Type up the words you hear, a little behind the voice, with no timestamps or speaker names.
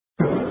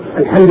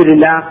الحمد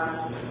لله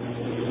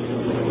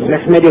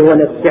نحمده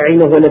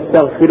ونستعينه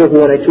ونستغفره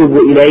ونتوب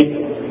إليه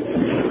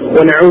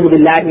ونعوذ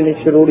بالله من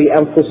شرور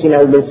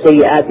أنفسنا ومن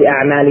سيئات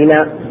أعمالنا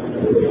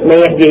من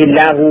يهده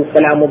الله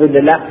فلا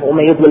مضل له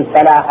ومن يضلل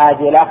فلا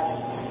هادي له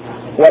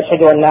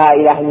وأشهد أن لا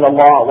إله إلا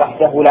الله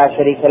وحده لا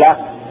شريك له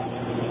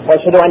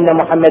وأشهد أن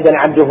محمدا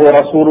عبده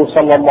ورسوله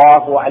صلى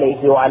الله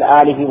عليه وعلى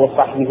آله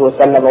وصحبه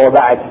وسلم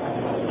وبعد.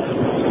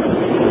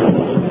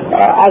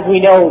 As we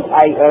know,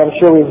 I'm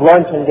sure we've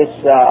learned from this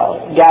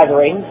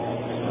gathering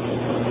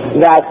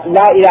that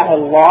La ilaha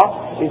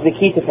illallah is the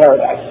key to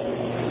paradise.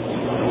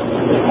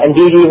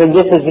 Indeed, even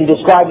this has been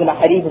described in a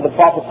hadith of the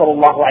Prophet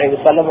sallallahu alaihi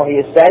wasallam, where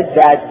he has said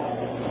that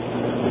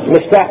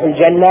Miftah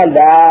al-Jannah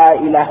La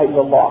ilaha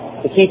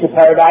illallah. The key to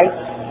paradise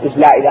is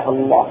La ilaha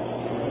illallah.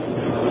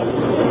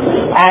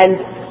 And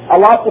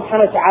Allah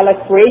subhanahu wa ta'ala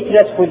created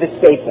us for this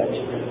statement.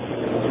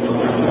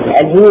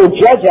 And He will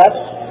judge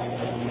us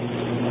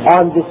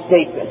on this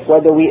statement,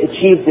 whether we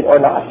achieved it or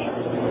not.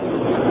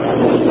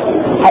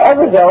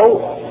 However,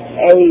 though,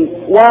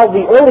 while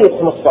the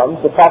earliest Muslims,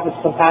 the Prophet's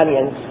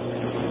companions,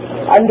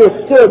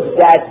 understood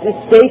that this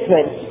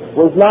statement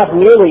was not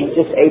merely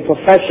just a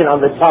profession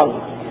on the tongue,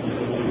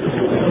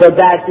 but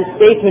that this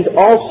statement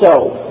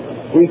also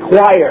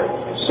required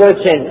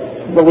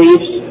certain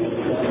beliefs,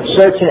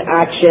 certain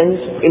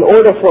actions in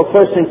order for a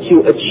person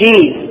to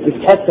achieve this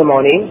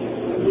testimony,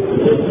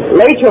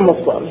 later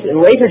Muslims in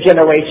later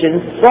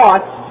generations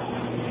thought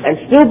and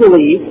still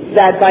believe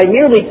that by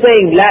merely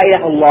saying La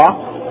ilaha illallah,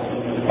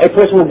 a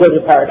person will go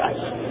to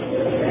paradise.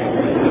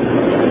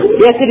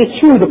 Yes, it is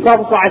true, the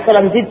Prophet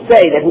ﷺ did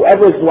say that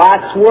whoever's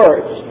last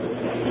words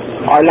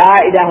are La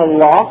ilaha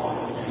illallah,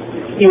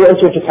 he will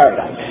enter into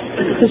paradise.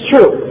 This is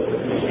true.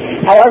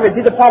 However,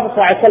 did the Prophet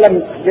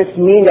ﷺ just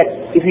mean that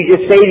if you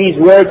just say these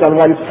words on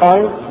one's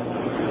tongue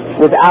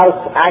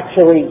without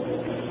actually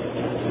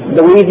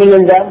believing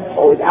in them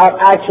or without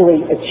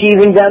actually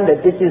achieving them, that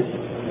this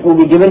will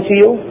be given to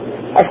you?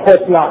 Of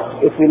course not,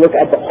 if we look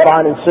at the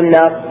Quran and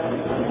Sunnah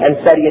and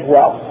study it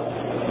well.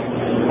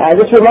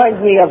 This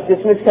reminds me of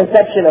this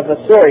misconception of a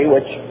story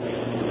which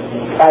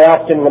I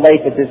often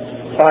relate at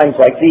times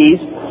like these,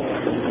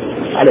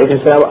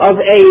 of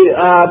a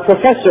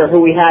professor who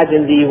we had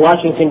in the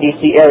Washington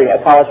D.C. area,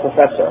 a college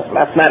professor,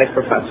 mathematics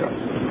professor.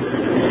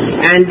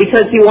 And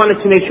because he wanted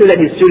to make sure that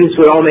his students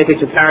would all make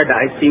it to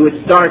paradise, he would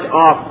start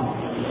off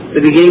the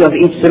beginning of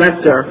each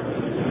semester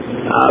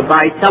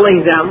by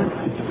telling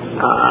them,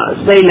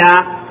 say La,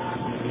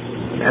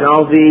 and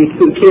all the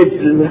kids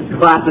in the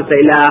class would say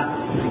La.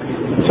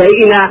 Say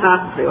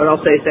Ilaha, they would all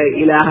say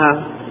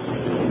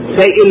Ilaha.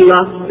 Say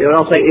Illah, they would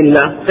all say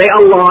Illah. Say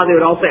Allah, they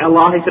would all say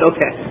Allah. He said,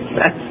 okay,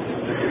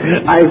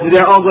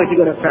 they're all going to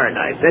go to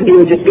paradise. And he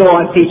would just go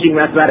on teaching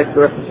mathematics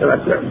the rest of the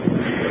semester.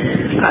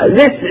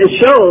 This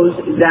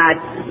shows that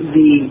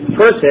the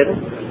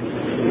person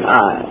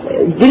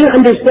didn't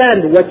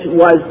understand what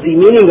was the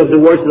meaning of the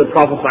words of the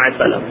Prophet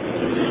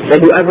ﷺ. That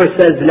whoever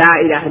says La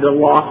ilaha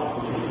illallah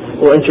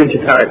will enter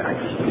into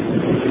paradise.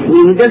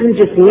 It doesn't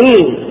just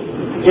mean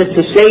just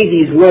to say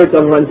these words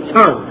on one's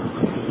tongue,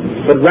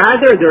 but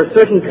rather there are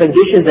certain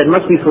conditions that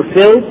must be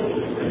fulfilled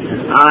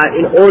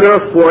in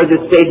order for the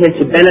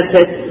statement to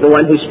benefit the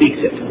one who speaks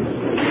it.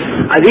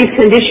 These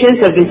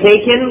conditions have been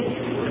taken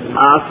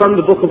from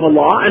the Book of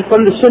Allah and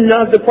from the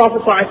Sunnah of the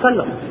Prophet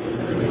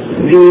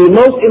ﷺ. The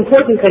most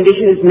important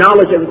condition is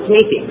knowledge of its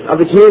meaning,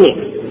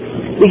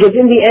 because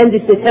in the end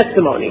it's a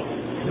testimony.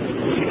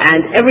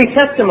 And every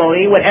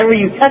testimony, whenever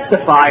you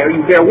testify or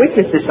you bear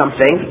witness to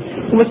something,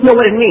 you must know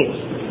what it means.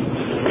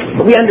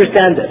 We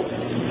understand this.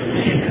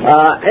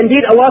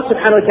 Indeed, Allah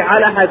subhanahu wa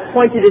ta'ala has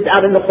pointed it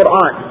out in the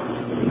Quran.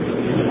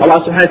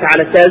 Allah subhanahu wa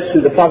ta'ala says to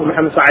the Prophet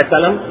Muhammad sallallahu alayhi wa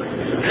sallam,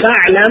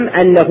 فَاعْلَمْ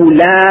أَنَّهُ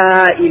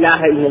لَا إِلَهَ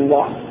إِلَّا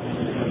اللَّهِ.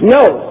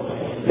 Know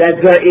that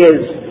there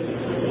is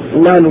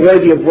none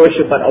worthy of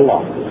worship but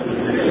Allah.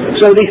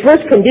 So the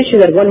first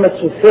condition that one must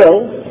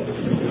fulfill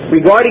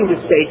regarding this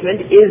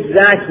statement is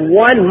that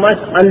one must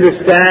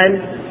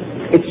understand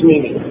its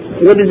meaning.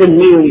 What does it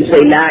mean when you say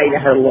La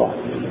ilaha illallah?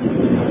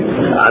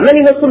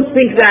 Many Muslims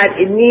think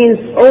that it means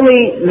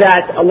only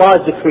that Allah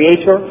is the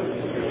creator,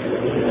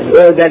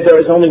 or that there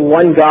is only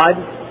one God.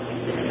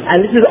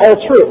 And this is all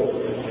true.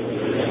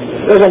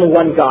 There is only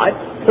one God.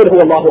 قُلْ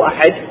هُوَ اللَّهُ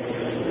أَحَدٌ.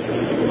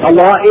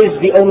 Allah is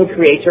the only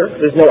creator.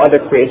 There is no other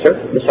creator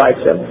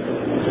besides Him.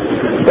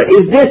 But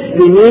is this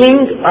the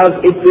meaning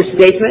of this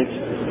statement?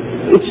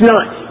 It's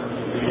not.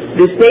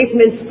 The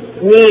statement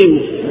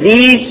means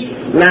these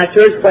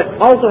matters, but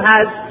also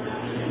has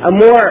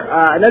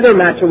another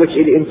matter which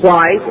it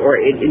implies or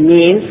it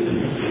means,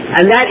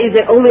 and that is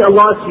that only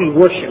Allah is to be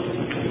worshipped.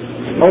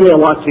 Only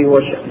Allah is to be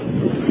worshipped.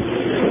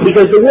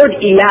 Because the word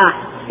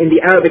ilah in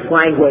the Arabic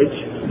language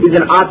is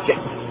an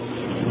object.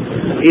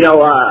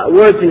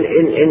 Words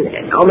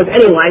in almost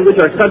any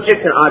language are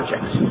subjects and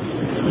objects.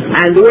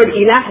 And the word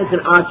ilah is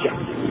an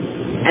object,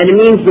 and it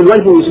means the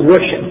one who is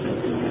worshipped.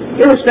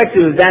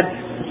 Irrespective of that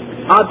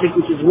object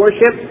which is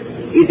worship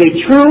is a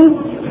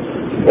true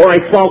or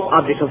a false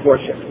object of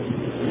worship.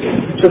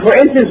 So for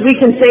instance, we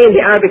can say in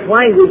the Arabic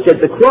language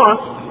that the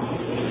cross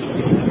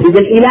is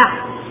an ilah,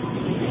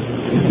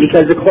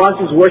 because the cross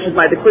is worshipped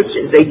by the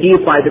Christians. They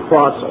deify the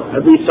cross, or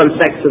at least some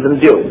sects of them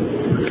do.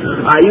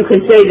 You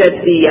can say that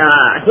the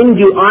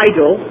Hindu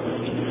idol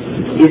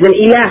is an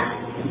ilah,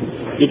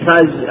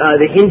 because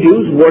the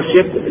Hindus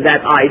worship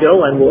that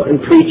idol and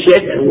preach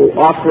it and will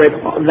offer it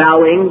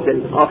vowings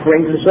and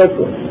offerings and so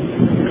forth.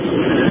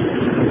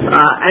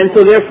 And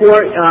so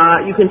therefore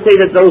you can say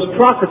that those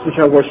prophets which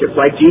are worshipped,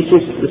 like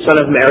Jesus, the son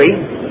of Mary,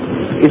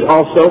 is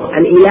also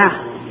an ilah,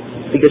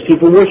 because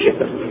people worship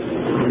him.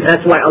 And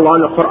that's why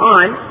Allah in the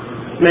Quran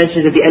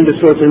mentions at the end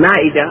of Surah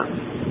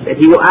Al-Ma'idah that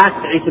He will ask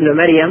Isa ibn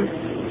Maryam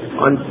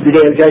on the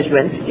Day of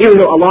Judgment, even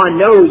though Allah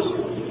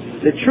knows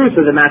the truth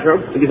of the matter,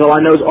 because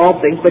Allah knows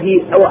all things, but He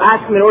will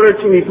ask him in order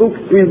to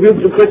rebuke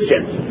the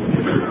Christians.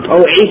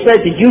 Oh Isa,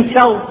 did you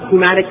tell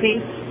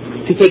humanity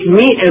to take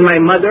me and my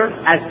mother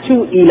as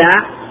two ilah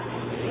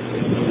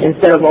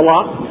instead of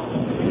Allah?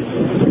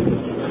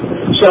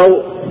 So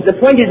the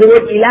point is, the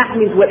word ilah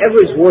means whatever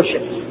is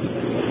worshipped.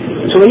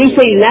 So when you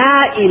say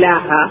la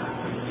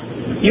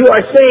ilaha, you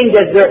are saying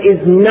that there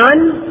is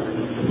none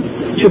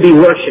to be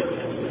worshipped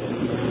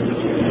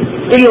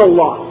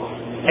illallah,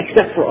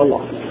 except for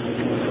Allah.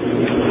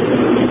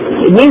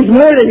 It means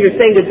more than you're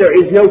saying that there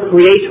is no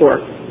creator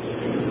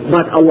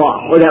but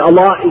Allah, or that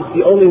Allah is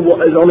only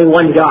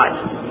one God.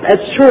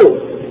 That's true.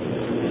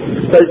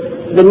 But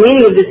the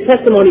meaning of this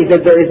testimony is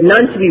that there is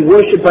none to be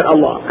worshipped but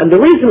Allah. And the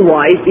reason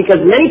why is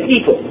because many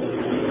people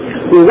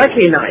will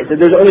recognize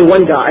that there's only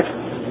one God,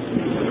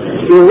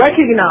 will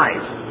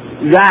recognize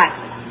that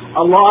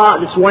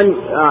Allah, this one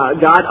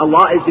God,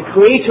 Allah is the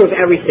creator of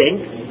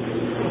everything,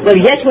 but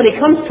yet when it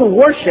comes to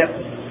worship,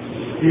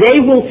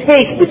 they will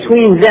take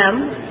between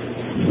them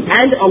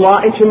and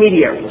Allah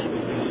intermediaries,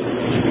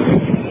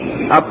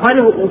 upon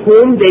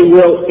whom they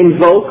will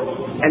invoke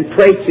and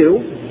pray to,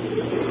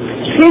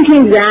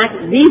 thinking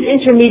that these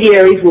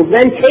intermediaries will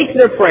then take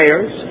their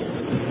prayers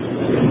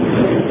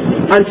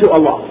unto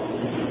Allah.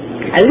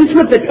 And this is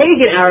what the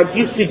pagan Arabs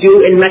used to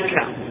do in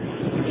Mecca,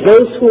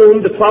 those whom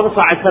the Prophet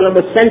ﷺ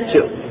was sent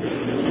to.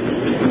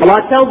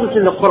 Allah tells us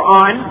in the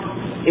Quran,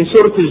 in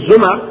Surah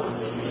Al-Zumar,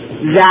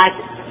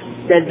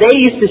 that they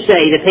used to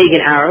say, the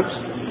pagan Arabs,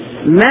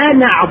 مَا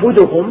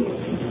نَعْبُدُهُمْ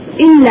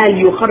إِلَّا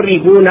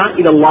لِيُقَرِّبُونَ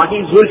إِلَى اللَّهِ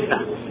زُلْفَى,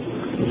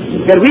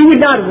 that we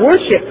would not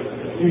worship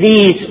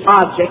these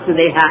objects that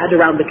they had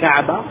around the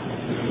Kaaba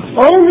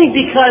only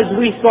because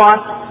we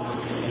thought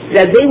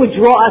that they would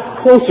draw us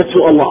closer to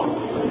Allah.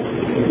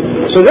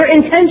 So their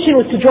intention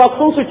was to draw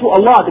closer to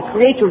Allah, the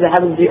creator of the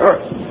heavens and the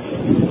earth.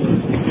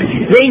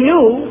 They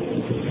knew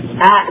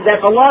that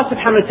Allah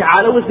subhanahu wa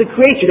ta'ala was the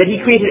creator, that He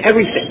created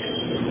everything.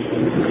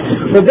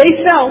 But they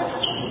felt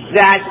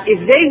that if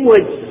they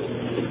would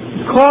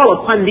call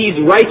upon these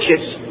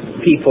righteous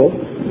people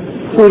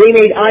who they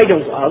made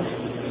idols of,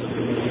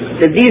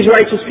 that these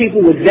righteous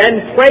people would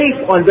then pray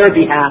on their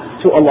behalf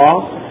to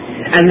Allah,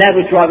 and that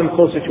would draw them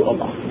closer to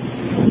Allah.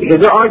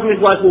 Because their argument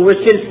was, well,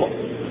 we're sinful.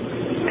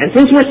 And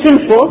since we're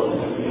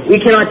sinful, we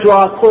cannot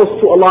draw close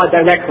to Allah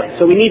directly.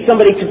 So we need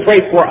somebody to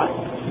pray for us.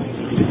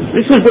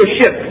 This was their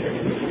shirk.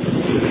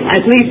 And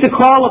so they used to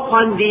call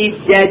upon these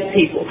dead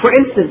people. For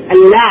instance,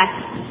 Al-Lat,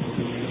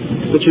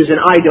 which was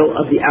an idol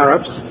of the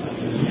Arabs,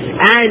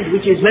 and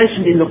which is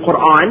mentioned in the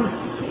Quran,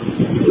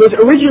 was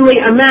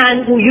originally a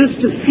man who used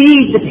to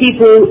feed the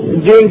people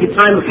during the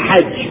time of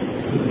Hajj.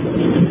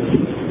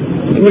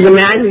 He was a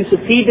man who used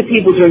to feed the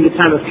people during the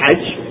time of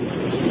Hajj.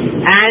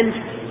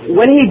 And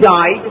when he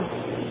died,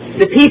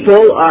 the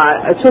people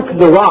took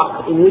the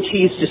rock in which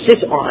he used to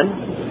sit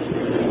on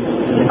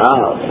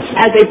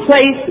as a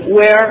place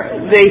where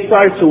they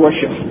started to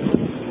worship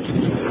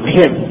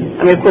him.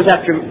 I mean, of course,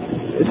 after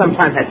some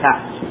time had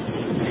passed.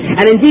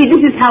 And indeed,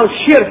 this is how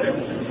shirk,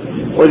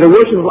 or the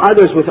worship of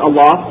others with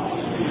Allah,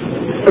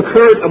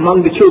 occurred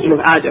among the children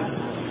of Adam.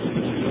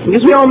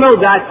 Because we all know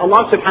that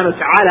Allah subhanahu wa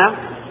ta'ala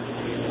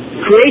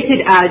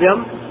created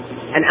Adam,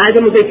 and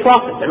Adam was a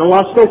prophet, and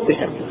Allah spoke to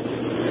him.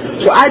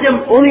 So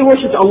Adam only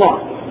worshipped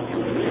Allah.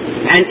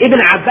 And Ibn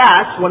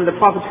Abbas, one of the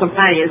Prophet's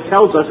companions,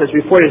 tells us, as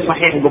reported in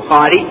Sahih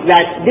al-Bukhari,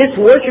 that this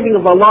worshipping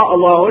of Allah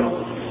alone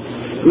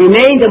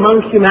remained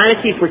among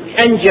humanity for 10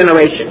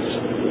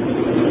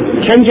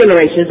 generations. 10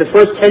 generations, the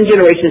first 10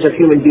 generations of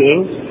human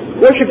beings,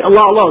 worshipped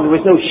Allah alone. There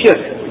was no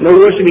shirk, no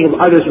worshipping of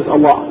others with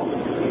Allah.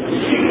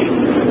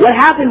 What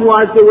happened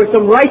was, there were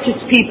some righteous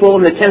people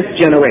in the 10th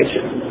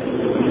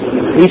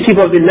generation. These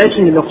people have been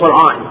mentioned in the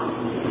Quran.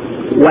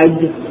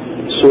 Wad,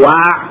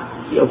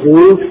 Suwa',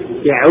 Yaghouth,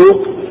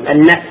 Ya'uq,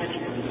 and Nasr.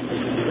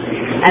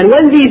 And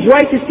when these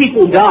righteous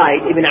people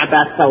died, Ibn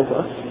Abbas tells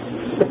us,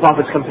 the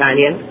Prophet's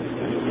companion,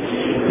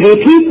 the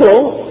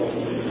people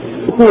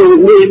who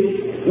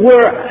lived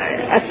were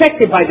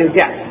affected by their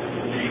death.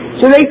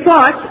 So they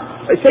thought,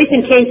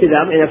 Satan came to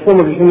them in the form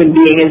of a human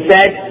being and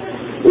said,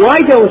 why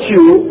don't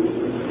you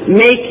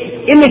make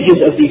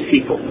images of these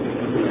people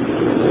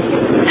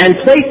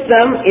and place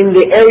them in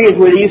the areas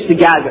where they used to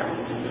gather?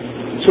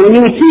 So when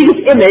you would see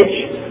this image,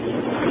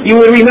 you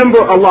would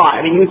remember Allah.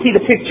 I mean, you would see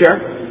the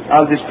picture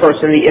of this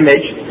person, the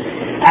image,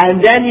 and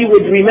then you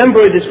would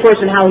remember this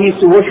person, how he used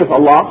to worship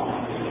Allah,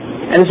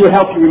 And this will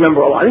help you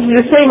remember Allah. This is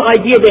the same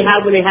idea they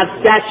have when they have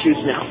statues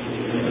now.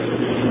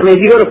 I mean,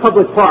 if you go to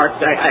public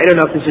parks, I don't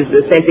know if this is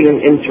the same thing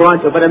in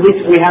Toronto, but at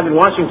least we have in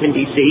Washington,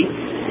 D.C.,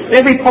 in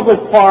every public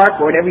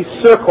park or in every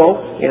circle,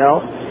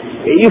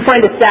 you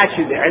find a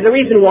statue there. And the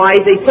reason why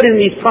is they put it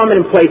in these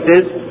prominent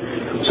places,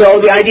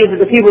 so the idea is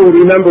that the people would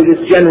remember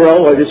this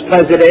general or this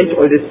president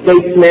or this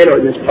statesman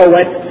or this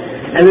poet,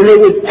 and then they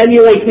would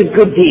emulate his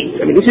good deeds.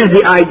 I mean, this is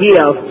the idea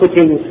of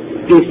putting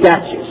these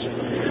statues.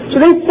 So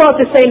they thought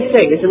the same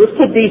thing. They said, let's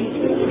put these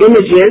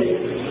images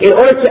in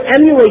order to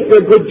emulate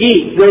their good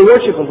deeds, their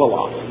worship of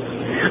Allah.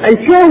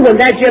 Until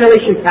when that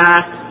generation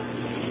passed,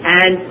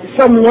 and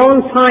some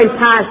long time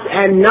passed,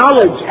 and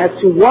knowledge as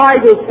to why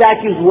those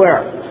statues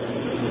were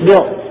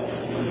built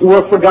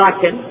were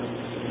forgotten,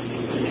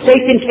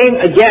 Satan came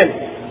again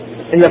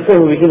in the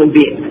form of a human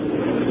being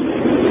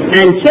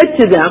and said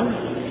to them,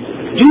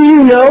 do you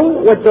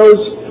know what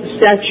those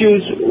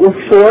statues were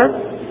for?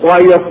 Why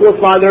your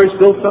forefathers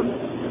built them?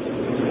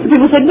 The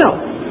people said no.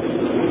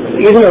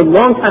 Even a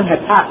long time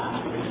had passed.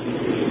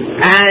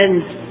 And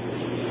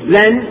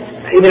then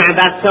Ibn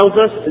Abbas tells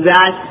us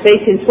that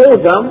Satan told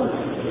them,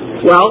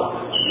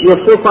 well, your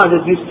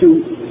forefathers used to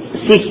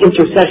seek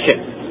intercession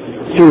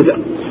through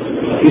them,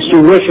 used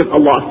to worship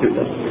Allah through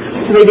them.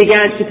 So they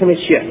began to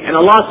commit shirk. And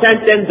Allah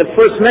sent them the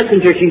first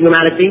messenger to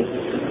humanity,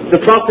 the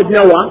Prophet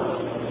Noah,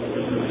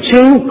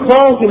 to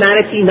call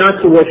humanity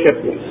not to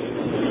worship me.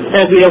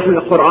 As we know from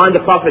the Quran,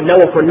 the Prophet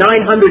Noah for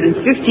 950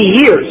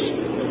 years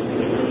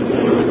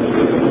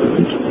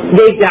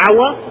gave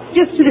da'wah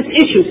just to this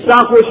issue,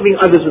 stop worshiping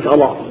others with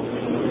Allah.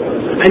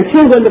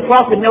 Until when the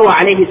Prophet Noah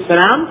alayhi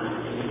salam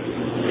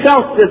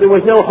felt that there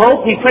was no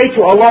hope, he prayed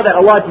to Allah that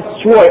Allah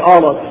destroy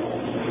all of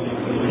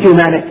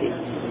humanity,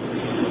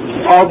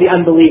 all the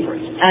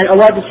unbelievers. And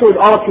Allah destroyed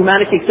all of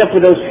humanity except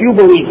for those few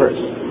believers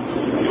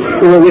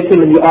who were with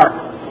him in the ark.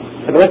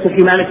 The rest of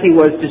humanity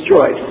was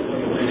destroyed.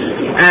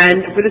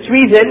 And for this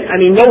reason,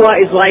 Noah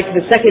is like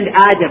the second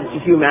Adam to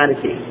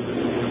humanity.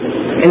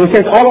 In a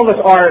sense, all of us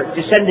are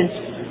descendants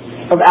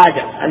of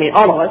Adam.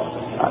 All of us.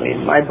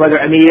 My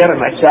brother Amir and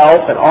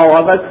myself and all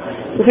of us.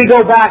 If we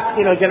go back,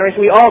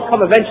 generation, we all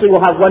come eventually,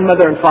 we'll have one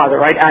mother and father,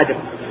 right? Adam.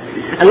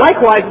 And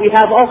likewise, we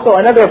have also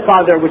another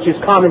father which is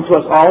common to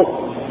us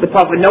all, the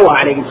Prophet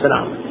Noah alayhi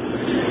salam.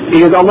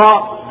 Because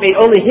Allah made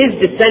only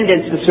his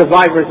descendants the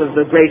survivors of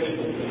the great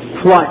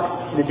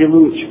flood, the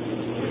deluge.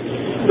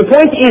 The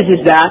point is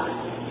that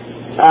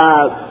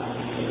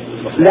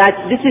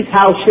this is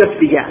how shirk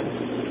began.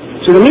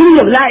 So the meaning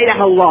of La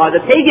ilaha illallah,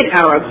 the pagan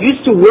Arabs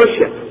used to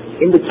worship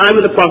in the time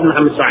of the Prophet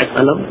Muhammad sallallahu alaihi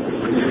wasallam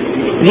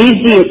these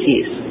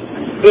deities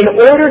in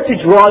order to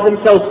draw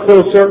themselves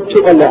closer to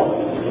Allah.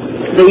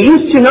 They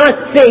used to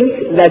not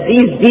think that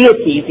these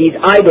deities, these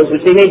idols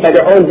which they made by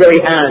their own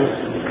very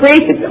hands,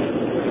 created them.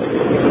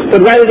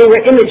 But rather they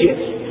were images,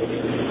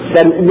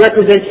 that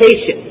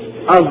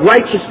representation of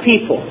righteous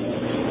people.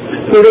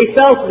 So they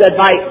felt that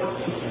by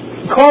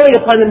calling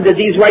upon them, that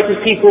these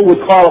righteous people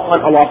would call upon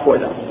Allah for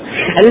them.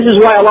 And this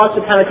is why Allah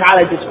subhanahu wa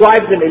ta'ala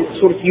describes them in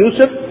Surah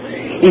Yusuf.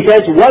 He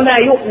says, وَمَا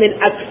يُؤْمِنْ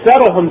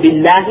أَكْثَرُهُمْ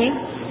بِاللَّهِ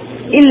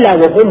إِلَّا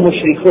وَهُمْ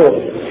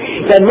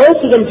مُشْرِكُونَ. That most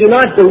of them do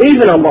not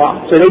believe in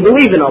Allah, so they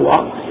believe in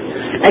Allah,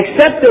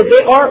 except that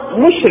they are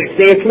mushriks,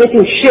 they are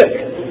committing shirk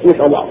with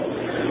Allah.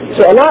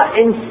 So Allah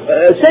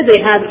said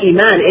they have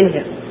iman in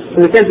Him, in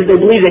the sense that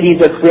they believe that He's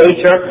their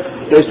creator,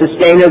 their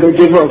sustainer, their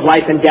giver of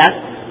life and death,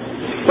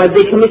 but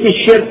they committed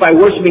shirk by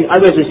worshipping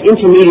others as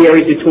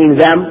intermediaries between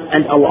them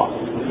and Allah.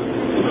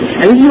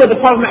 And this is what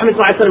the Prophet Muhammad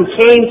ﷺ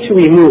came to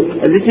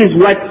remove, and this is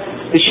what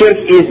the shirk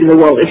is in the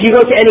world. If you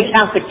go to any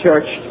Catholic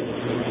church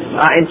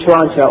in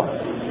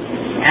Toronto,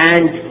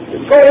 and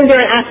go in there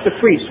and ask the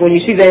priest, when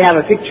you see they have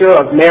a picture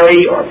of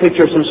Mary or a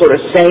picture of some sort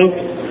of saint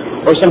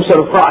or some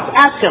sort of cross,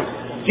 ask him,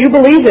 do you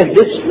believe that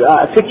this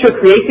picture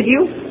created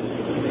you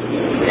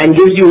and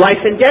gives you life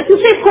and death?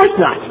 He'll say, of course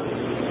not.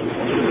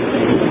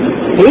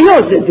 He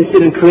knows that this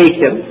didn't create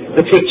him,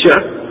 the picture,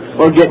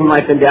 or give him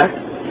life and death,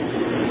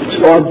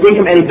 or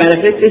bring him any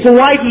benefits. So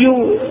why do you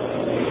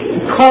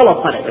call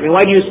upon it?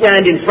 Why do you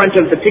stand in front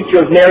of the picture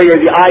of Mary or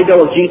the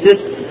idol of Jesus,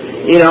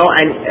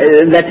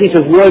 and that piece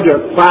of wood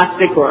or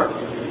plastic or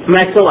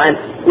metal,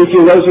 and with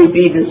your rosary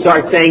beads and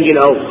start saying,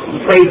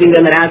 praising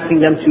them and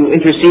asking them to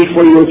intercede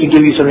for you or to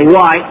give you something?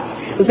 Why?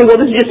 You say, well,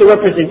 this is just a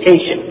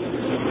representation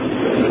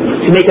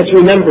to make us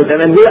remember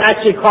them, and we're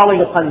actually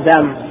calling upon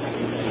them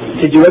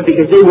to do it,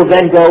 because they will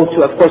then go to,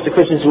 of course, the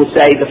Christians will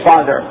say the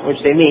Father,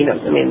 which they mean,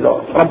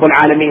 Rabbul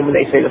Alameen, when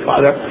they say the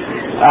Father,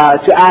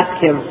 to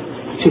ask Him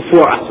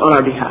for us on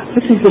our behalf.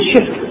 This is the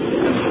shirk.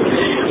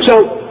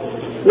 So,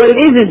 what it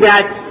is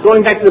that, going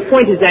back to the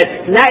point, is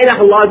that La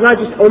ilaha illallah is not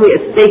just only a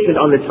statement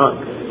on the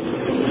tongue.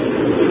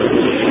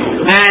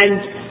 And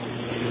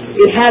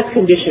it has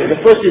conditions.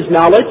 The first is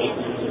knowledge.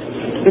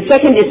 The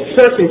second is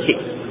certainty.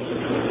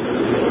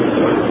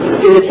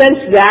 In the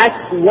sense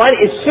that one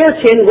is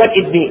certain what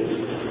it means.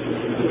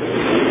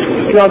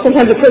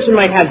 Sometimes a person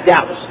might have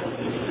doubts.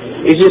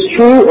 Is this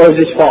true or is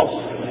this false?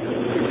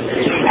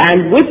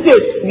 And with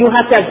this, you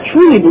have to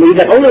truly believe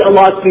that only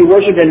Allah is to be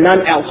worshipped and none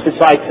else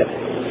besides Him.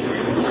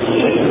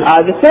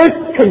 The third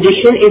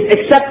condition is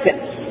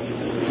acceptance,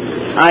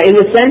 in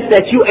the sense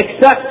that you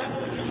accept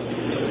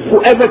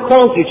whoever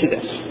calls you to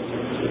this.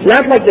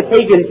 Not like the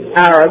pagan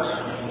Arabs,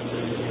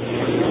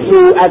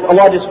 who, as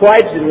Allah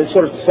describes in the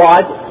Surah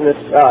Sad, in the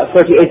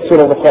 38th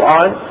Surah of the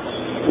Quran,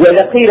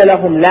 وَإِذَا قِيلَ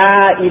لَهُمْ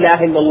لَا إِلَهَ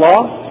إِلَّا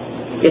اللَّهِ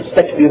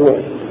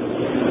يَسْتَكْبِرُونَ.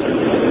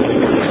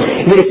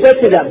 They said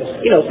to them,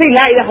 say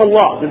La ilaha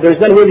illallah, that there is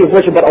none worthy of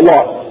worship but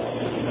Allah.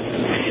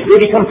 They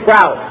become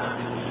proud.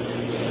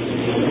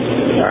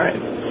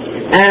 Alright.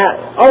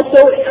 Also,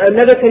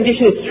 another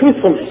condition is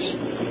truthfulness.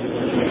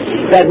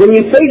 That when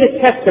you say this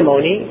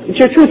testimony, that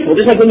you're truthful.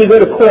 Just like when you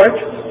go to court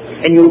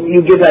and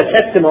you give a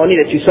testimony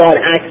that you saw an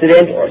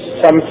accident or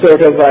some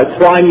sort of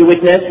crime you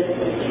witnessed,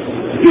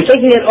 you're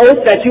taking an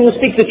oath that you will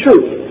speak the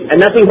truth and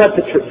nothing but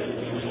the truth.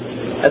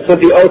 That's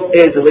what the oath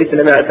is, at least in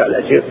America.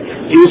 That you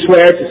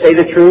swear to say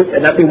the truth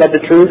and nothing but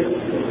the truth,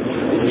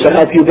 so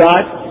help you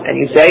God, and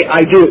you say, I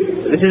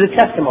do. This is a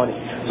testimony.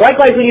 So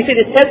likewise, when you say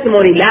this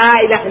testimony, La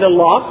ilaha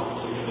illallah,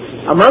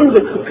 among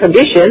the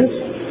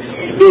conditions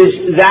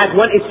is that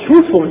one is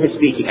truthful in his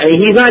speaking. I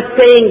mean, he's not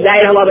saying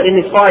La ilaha illallah, but in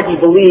his heart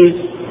he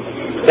believes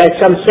that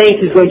some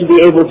saint is going to be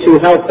able to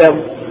help them,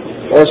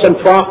 or some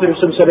prophet, or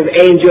some sort of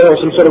angel,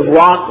 or some sort of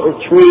rock, or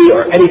tree,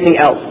 or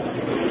anything else.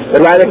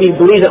 But rather he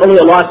believes that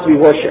only Allah is to be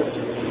worshipped.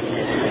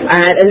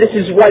 And this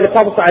is why the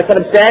Prophet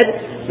ﷺ said,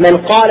 "Man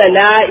qala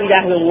la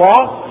ilaha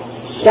illallah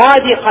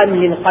sadiqan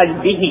min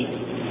qalbihi."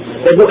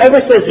 That whoever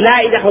says la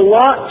ilaha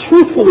illallah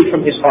truthfully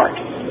from his heart,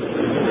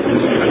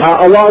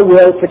 Allah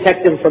will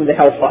protect him from the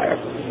hellfire.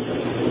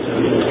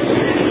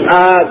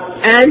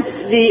 And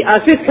the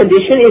fifth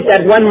condition is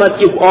that one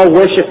must give all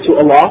worship to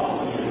Allah,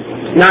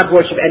 not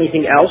worship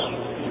anything else.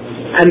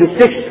 And the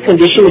sixth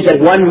condition is that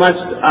one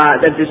must,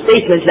 that the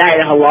statement la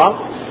ilaha illallah,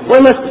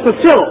 one must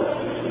fulfill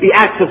the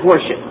acts of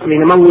worship. I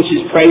mean, among which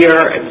is prayer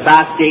and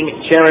fasting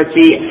and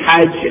charity and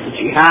hajj and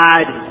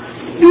jihad,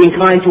 and being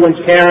kind to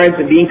one's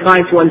parents and being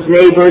kind to one's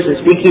neighbors and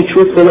speaking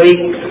truthfully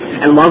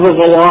and love of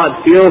Allah and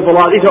fear of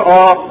Allah. These are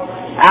all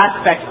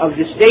aspects of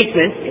this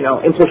statement,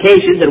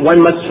 implications, and one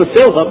must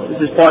fulfill them.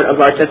 This is part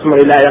of our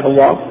testimony, La ilaha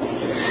illallah.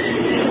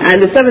 And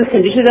the seventh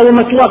condition is that one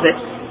must love it.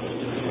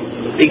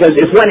 Because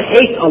if one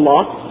hates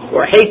Allah,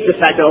 or hates the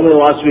fact that only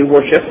Allah is to be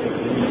worshipped,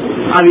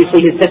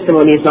 obviously his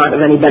testimony is not of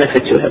any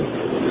benefit to him.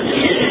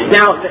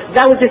 Now,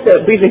 that was just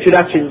a brief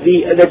introduction.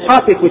 The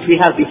topic which we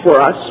have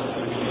before us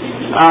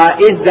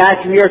is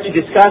that we are to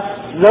discuss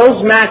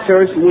those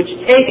matters which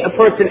take a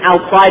person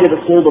outside of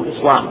the fold of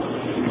Islam.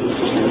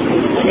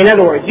 In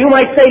other words, you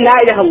might say La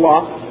ilaha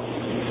illallah,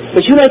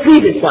 but you might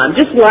leave Islam.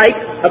 Just like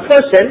a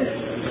person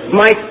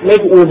might make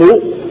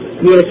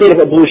wudu, be in a state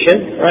of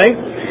ablution, right?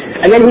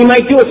 And then he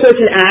might do a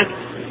certain act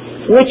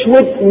which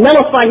would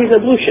nullify his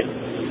ablution,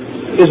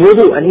 his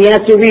wudu, and he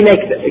has to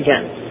remake it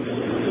again.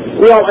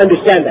 We all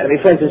understand that. I mean,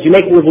 for instance, you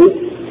make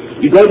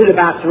wudu, you go to the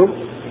bathroom,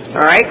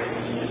 alright?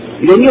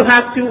 Then you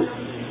have to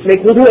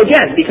make wudu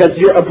again, because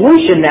your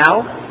ablution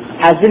now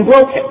has been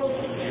broken.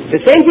 The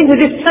same thing with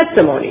this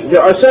testimony.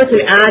 There are certain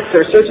acts,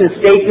 there are certain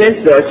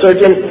statements, there are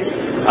certain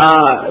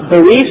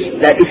beliefs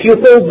that if you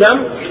hold them,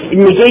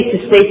 it negates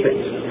the statement.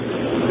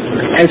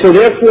 And so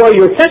therefore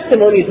your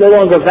testimony is no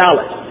longer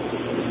valid.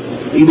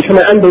 You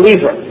become an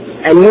unbeliever.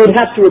 And you would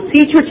have to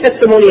repeat your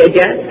testimony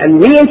again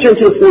and re-enter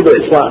into the fold of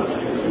Islam.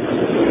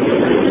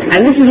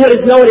 And this is what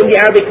is known in the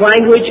Arabic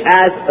language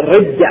as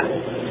ridda,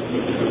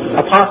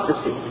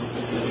 apostasy.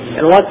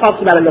 And Allah talks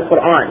about it in the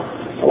Quran.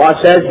 Allah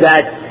says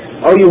that,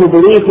 "O you who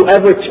believe,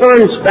 whoever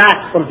turns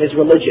back from his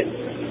religion,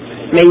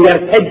 مَنْ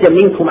يَرْتَدَّ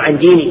مِنْكُمْ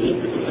عَنْ دِينِهِ."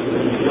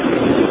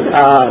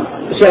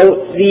 So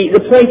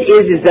the point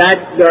is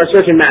that there are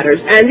certain matters,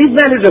 and these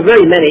matters are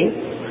very many.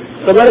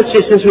 So let us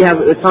just, since we have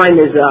the time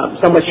is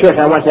somewhat short,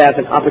 I want to have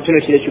an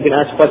opportunity that you can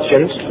ask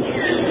questions.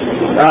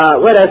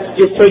 Let us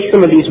just take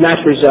some of these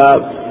matters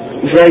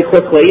very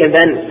quickly, and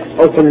then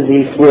open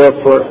the floor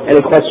for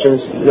any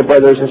questions the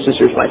brothers and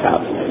sisters might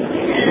have.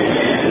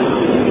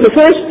 The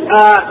first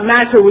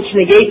matter which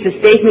negates the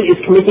statement is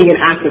committing an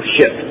act of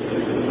shirk.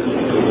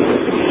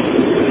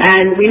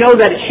 And we know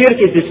that shirk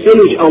is the sin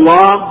which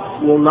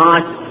Allah will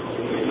not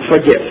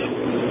forgive.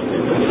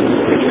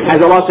 As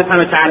Allah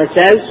subhanahu wa ta'ala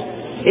says,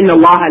 إِنَّ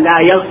اللَّهَ لَا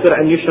يَغْفِرْ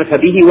أَنْ يُشْرَكَ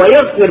بِهِ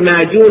وَيَغْفِرْ مَا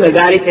دُونَ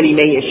ذَلِكَ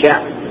لِمَنْ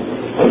يَشَاءُ.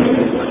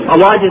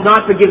 Allah does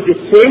not forgive the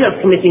sin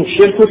of committing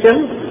shirk with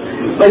Him,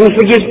 but He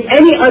forgives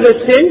any other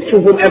sin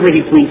to whomever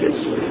He pleases.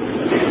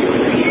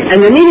 And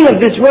the meaning of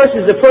this verse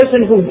is the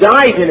person who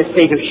dies in a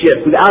state of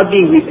shirk without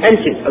being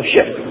repentant of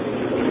shirk.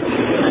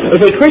 If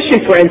a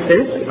Christian, for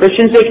instance,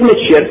 Christians, they commit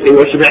shirk, they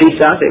worship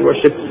Isa, they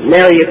worship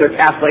Mary if they're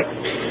Catholic,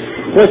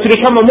 wants to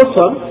become a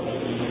Muslim,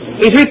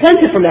 he's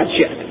repented from that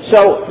shirk.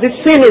 So this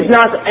sin is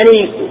not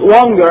any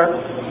longer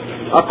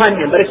upon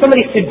him. But if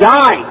somebody is to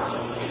die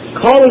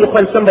calling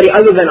upon somebody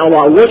other than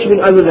Allah,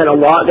 worshiping other than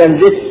Allah,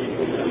 then this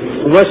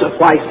verse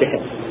applies to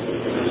him.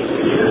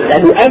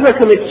 That whoever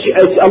commits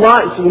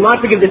Allah will not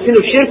forgive the sin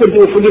of shirk, but He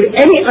will forgive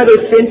any other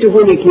sin to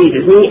whom He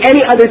pleases. Meaning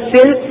any other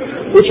sin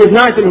which has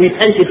not been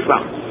repented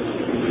from.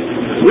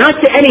 Not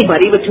to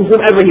anybody, but to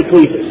whomever he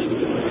pleases.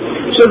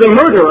 So the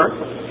murderer,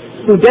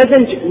 who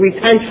doesn't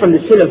repent from the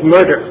sin of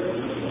murder,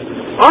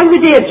 on the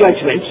Day of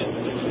Judgment,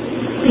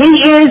 he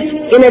is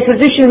in a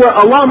position where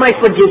Allah might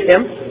forgive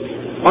him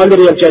on the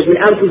Day of Judgment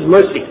out of His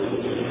mercy.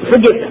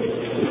 Forgive him.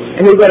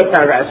 And he'll go to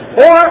paradise.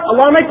 Or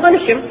Allah might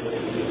punish him,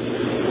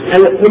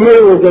 and the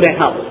murderer will go to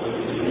hell.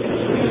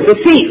 The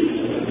thief,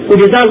 who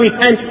does not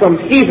repent from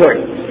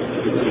thievery,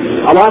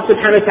 Allah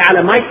subhanahu wa ta'ala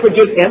might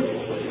forgive him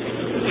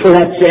for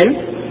that sin,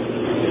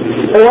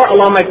 or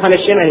Allah might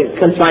punish him and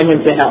consign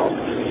him to hell.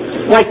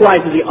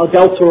 Likewise, the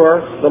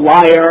adulterer, the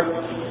liar,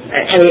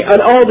 and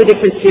all the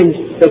different sins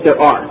that there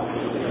are.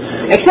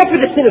 Except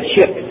for the sin of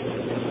shirk.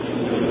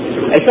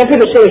 Except for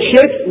the sin of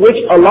shirk, which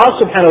Allah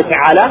subhanahu wa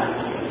ta'ala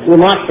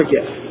will not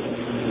forgive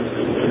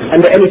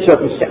under any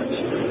circumstance.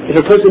 If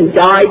a person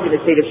died in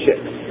a state of shirk,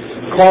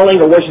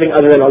 calling or worshipping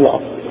other than Allah.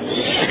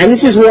 And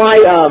this is why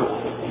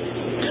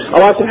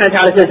Allah subhanahu wa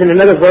ta'ala says in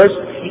another verse,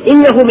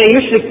 إِنَّهُ مَنْ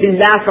يُشْرِكْ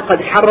بِاللَّهِ فَقَدْ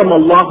حَرَّمَ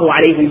اللَّهُ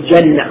عَلَيْهِ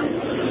الْجَنَّةِ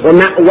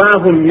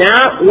وَمَأْوَاهُ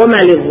النَّارُ وَمَا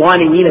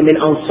لِلظَّالِمِينَ مِنْ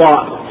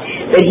أَنصَارٍ.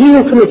 That he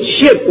who commits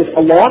shirk with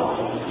Allah,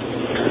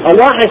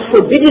 Allah has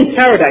forbidden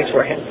paradise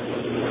for him.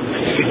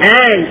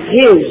 And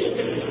his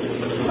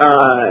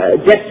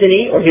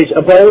destiny or his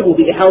abode will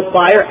be the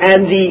hellfire,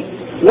 and the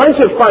ones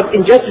who have caused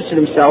injustice to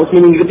themselves,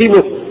 meaning the people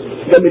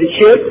who committed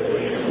shirk,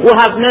 will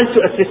have none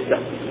to assist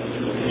them.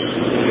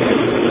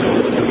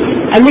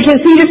 And we can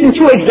see this in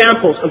two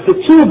examples of the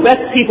two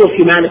best people of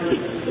humanity.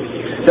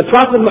 The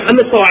Prophet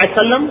Muhammad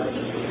ﷺ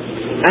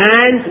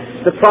and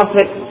the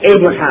Prophet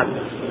Abraham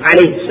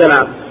alayhi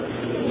salam.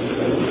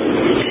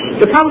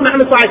 The Prophet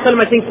Muhammad ﷺ,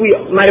 I think we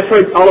might have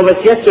heard all of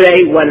us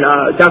yesterday when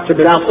Dr.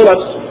 Bilal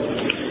Phillips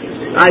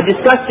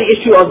discussed the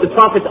issue of the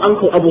Prophet's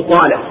uncle Abu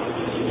Talib.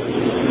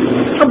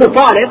 Abu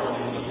Talib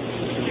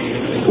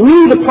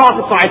knew the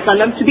Prophet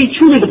ﷺ to be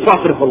truly the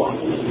Prophet of Allah.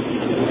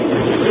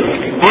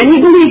 And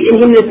he believed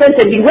in him in the sense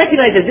that he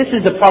recognized that this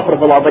is the Prophet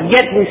of Allah, but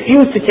yet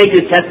refused to take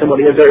his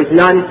testimony that there is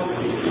none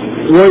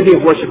worthy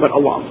of worship but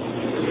Allah.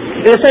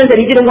 In the sense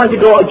that he didn't want to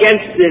go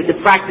against the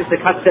practice,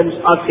 the customs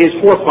of his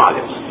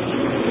forefathers.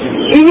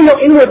 Even though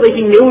inwardly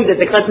he knew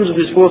that the customs of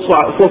his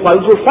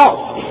forefathers were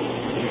false.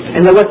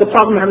 And that what the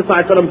Prophet Muhammad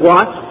ﷺ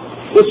brought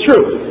was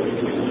true.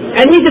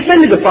 And he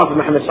defended the Prophet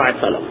Muhammad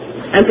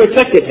ﷺ and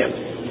protected him.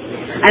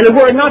 And if it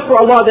were not for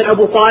Allah than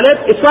Abu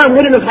Talib, Islam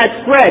wouldn't have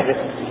had spread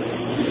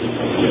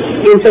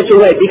in such a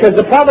way. Because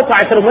the Prophet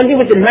ﷺ, when he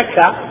was in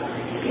Mecca,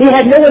 he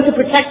had no one to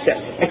protect him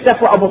except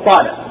for Abu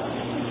Talib,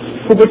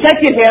 who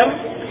protected him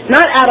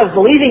not out of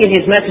believing in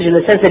his message in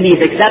the sense that he is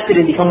accepted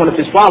and become one of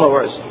his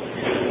followers,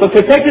 but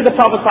protected the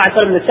Prophet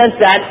ﷺ in the sense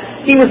that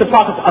he was the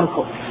Prophet's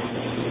uncle.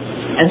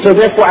 And so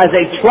therefore, as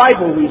a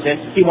tribal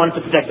reason, he wanted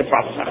to protect the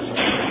Prophet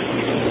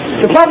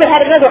ﷺ. The Prophet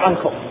had another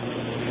uncle,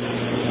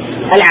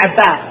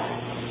 Al-Abbas.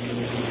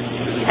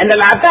 And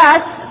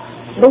Al-Abbas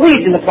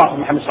believed in the Prophet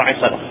Muhammad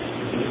ﷺ.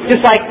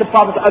 Just like the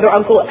Prophet's other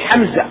uncle,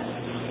 Hamza,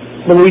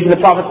 believed in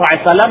the Prophet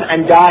ﷺ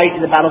and died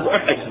in the battle of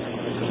Uhud.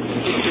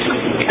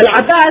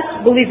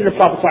 Al-Abbas believed in the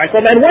Prophet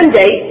ﷺ. And one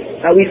day,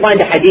 we find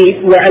a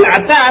hadith where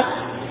Al-Abbas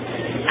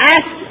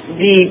asked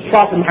the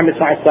Prophet Muhammad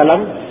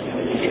ﷺ,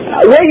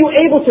 were you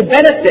able to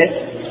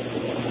benefit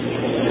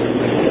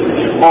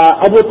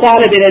Abu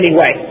Talib in any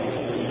way?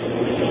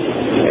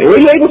 Were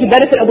you able to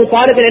benefit Abu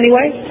Talib in any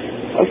way?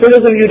 For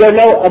those of you who don't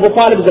know, Abu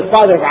Talib is the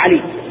father of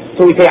Ali.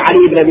 So we say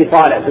Ali ibn Abi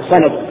Talib, the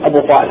son of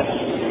Abu Talib.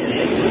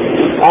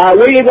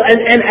 Were you able,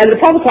 and the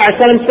Prophet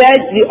ﷺ said,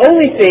 the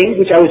only thing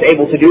which I was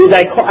able to do is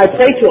I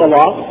prayed to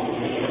Allah.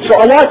 So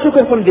Allah took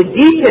him from the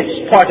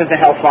deepest part of the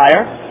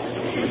hellfire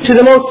to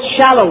the most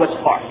shallowest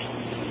part.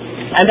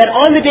 And that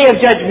on the Day of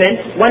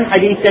Judgment, one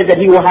hadith says that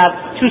he will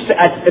have two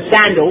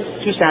sandals.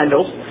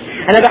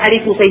 Another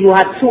hadith will say he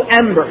will have two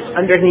embers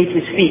underneath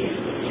his feet,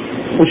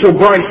 which will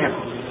burn him.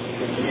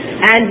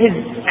 And his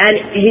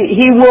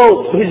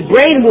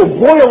brain will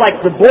boil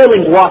like the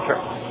boiling water,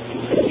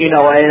 in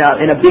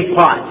a big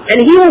pot.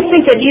 And he will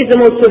think that he's the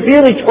most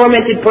severely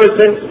tormented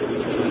person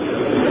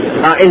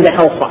in the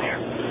hellfire.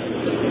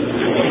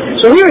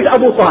 So here is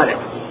Abu Talib,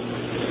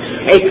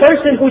 a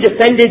person who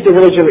defended the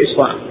religion of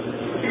Islam,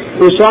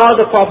 who saw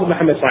the Prophet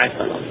Muhammad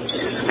ﷺ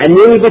and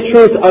knew the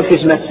truth of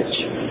his message,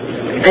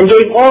 and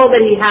gave all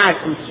that he had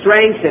from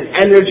strength and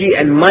energy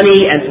and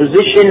money and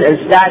position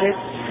and status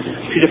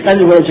to defend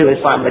the religion of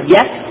Islam. But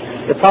yet,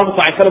 the Prophet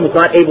ﷺ was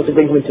not able to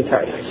bring him into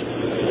paradise,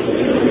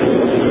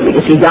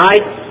 because he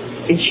died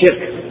in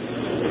shirk.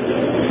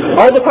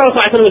 All the Prophet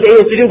ﷺ was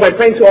able to do by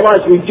praying to Allah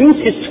is reduce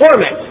his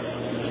torment.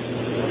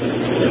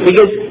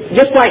 Because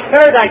just like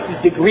paradise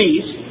is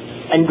degrees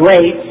and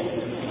grades,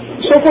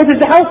 so forth is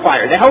the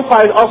hellfire. The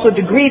hellfire is also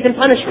degrees and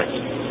punishment.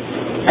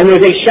 And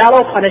there's a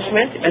shallow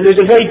punishment and there's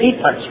a very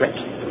deep punishment.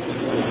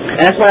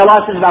 And that's why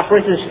Allah says about, for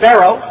instance,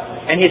 Pharaoh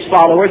and his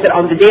followers, that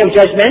on the Day of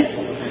Judgment,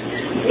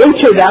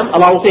 into them,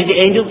 Allah will say to the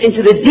angels,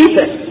 into the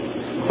deepest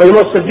or the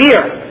most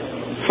severe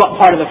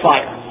part of the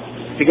fire.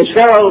 Because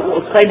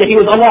Pharaoh claimed that he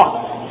was Allah.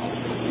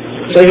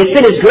 So his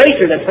sin is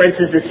greater than, for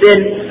instance, the sin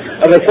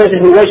of a person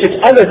who worships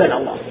other than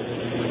Allah.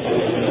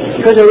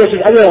 The person who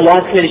worships other than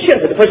Allah has committed shirk,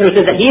 but the person who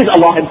says that he is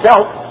Allah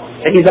himself,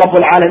 that he's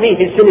Rabbul Alameen,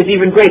 his sin is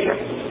even greater.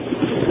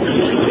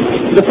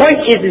 The point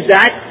is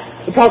that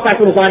the Prophet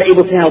was not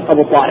able to help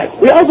Abu Talib.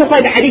 We also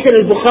find the hadith in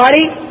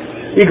al-Bukhari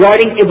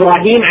regarding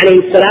Ibrahim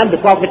alayhi salam,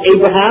 the Prophet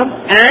Abraham,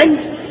 and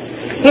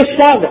his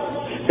father.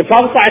 The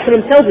Prophet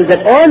tells us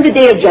that on the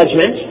Day of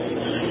Judgment,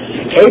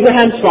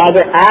 Abraham's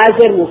father,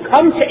 Azar, will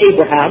come to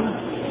Abraham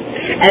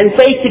and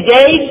say,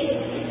 today,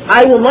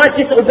 I will not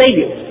disobey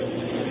you.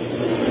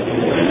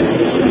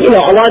 You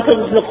know, Allah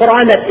tells us in the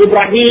Quran that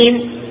Ibrahim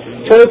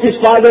told his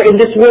father in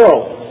this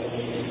world,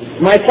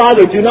 my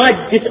father, do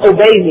not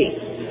disobey me.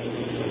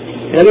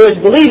 In other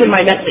words, believe in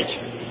my message.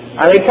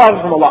 I'm a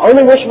prophet from Allah.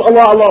 Only worship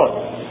Allah alone.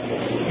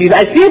 Because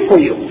I fear for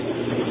you.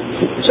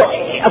 So,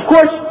 of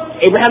course,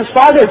 Abraham's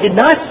father did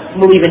not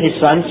believe in his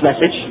son's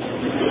message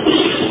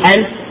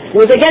and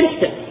was against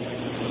him.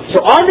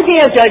 So on the Day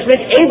of Judgment,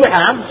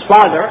 Abraham's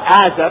father,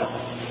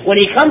 Azar, when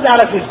he comes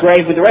out of his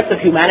grave with the rest of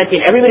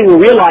humanity, and everybody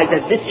will realize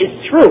that this is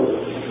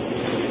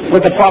true,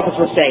 what the prophets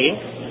were saying,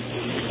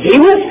 he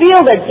will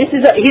feel that he's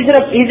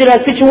in a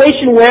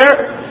situation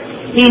where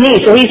he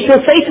needs. So he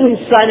should say to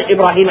his son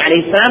Ibrahim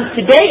alayhi salam,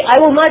 today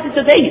I will not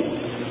disobey you.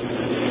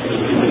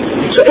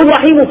 So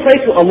Ibrahim will pray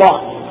to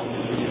Allah.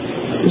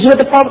 This is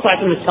what the Prophet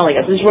is telling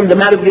us. This is from the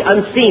matter of the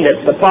unseen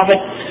that the Prophet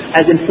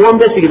has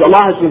informed us because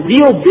Allah has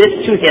revealed this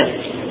to him.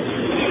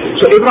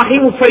 So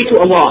Ibrahim will pray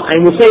to Allah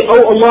and will say,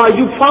 oh Allah,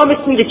 you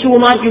promised me that you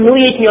will not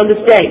humiliate me on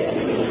this day.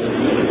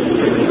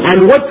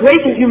 And what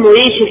greater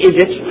humiliation is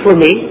it for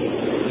me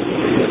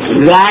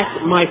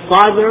that my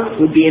father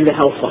would be in the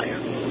hellfire?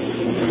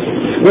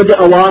 What did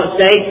Allah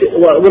say?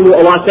 What will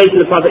Allah say to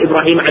the Prophet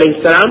Ibrahim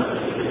alayhi salam?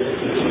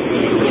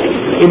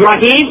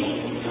 Ibrahim,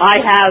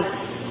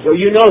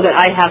 you know that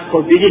I have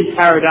forbidden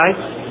paradise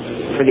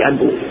for the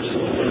unbelievers,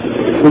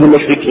 for the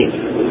mushrikeen.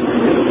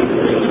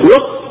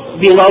 Look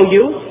below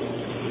you,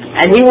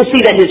 and he will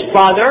see that his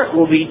father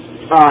will be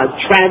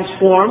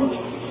transformed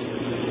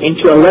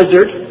into a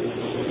lizard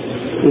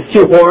with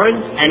two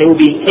horns, and it will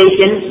be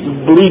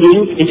taken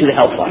bleeding into the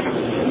hellfire.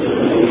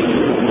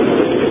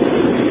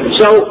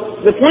 So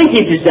the point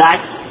is that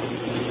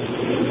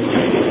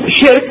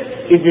shirk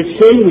is a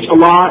sin which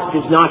Allah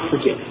does not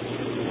forgive.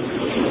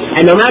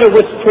 And no matter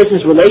what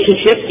person's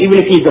relationship, even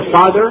if he's the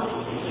father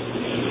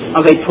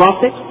of a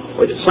prophet,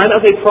 or the son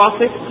of a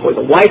prophet, or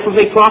the wife of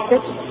a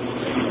prophet,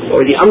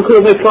 or the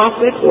uncle of a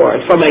prophet, or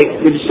from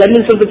the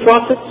descendants of the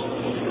prophet,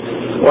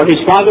 or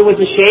his father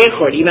was a sheikh,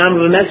 or an imam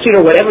of a masjid,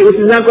 or whatever, this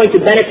is not going to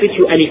benefit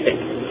you anything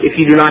if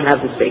you do not have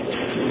the faith.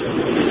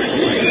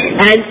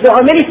 And there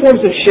are many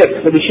forms of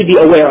shirk that we should be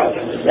aware of,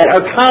 that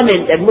are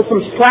common, that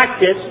Muslims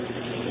practice,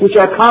 which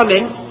are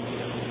common,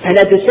 and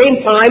at the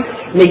same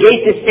time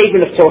negate this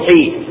statement of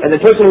Tawheed. And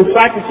the person who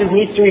practices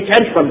needs to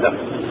repent from them,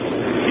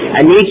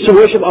 and needs to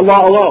worship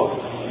Allah alone.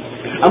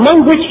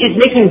 Among which is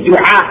making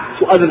dua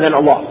to other than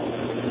Allah.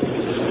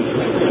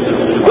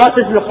 Allah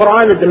says in the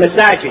Quran that the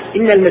masajid,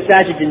 إِنَّ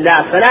الْمَسَاجِدِ اللَّهِ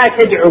فَلَا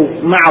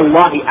تَدْعُوا مَعَ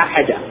اللَّهِ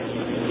أَحَدًا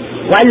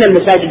وَأَنَّ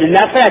الْمَسَاجِدِ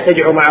اللَّهِ فَلَا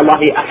تَدْعُوا مَعَ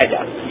اللَّهِ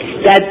أَحَدًا.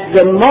 That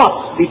the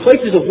mosques, the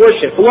places of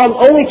worship, belong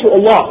only to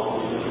Allah.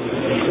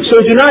 So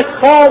do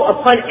not call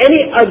upon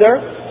any other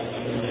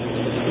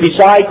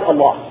besides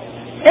Allah.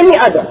 Any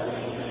other,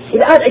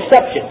 without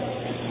exception.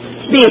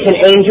 Be it an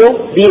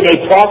angel, be it a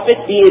prophet,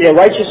 be it a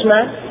righteous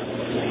man.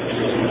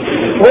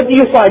 What do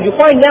you find? You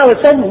find now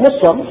that some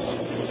Muslims,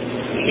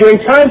 during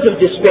times of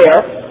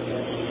despair,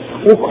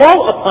 will call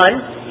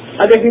upon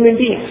other human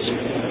beings.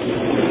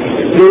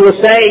 They will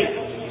say,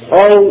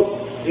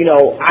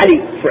 Ali,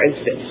 for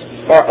instance,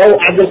 or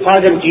Abdul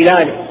Qadir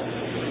Jilani,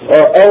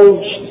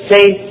 or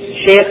Saint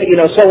Sheikh,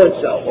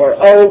 so-and-so,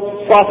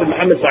 or Prophet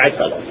Muhammad sallallahu alaihi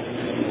wasallam.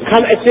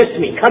 Come assist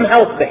me, come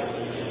help me.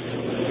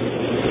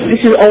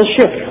 This is all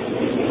shirk.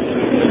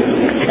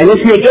 And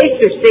this negates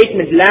their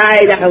statement,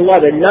 La ilaha illallah,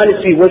 that none is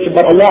to be worshipped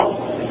but Allah.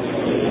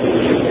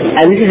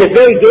 And this is a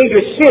very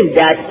dangerous sin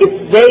that if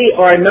they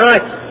are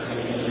not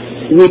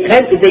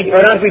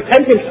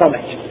repentant from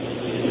it,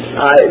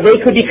 they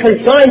could be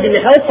consigned in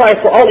the hellfire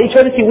for all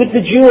eternity with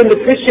the Jew and the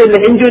Christian,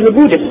 the Hindu and the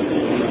Buddhist,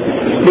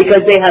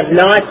 because they have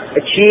not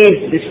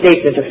achieved the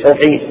statement of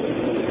Tawheed.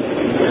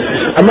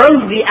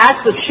 Among the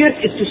acts of shirk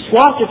is to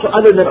slaughter to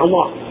other than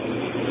Allah.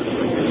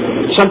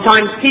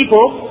 Sometimes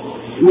people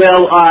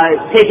will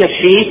take a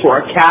sheep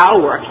or a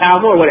cow or a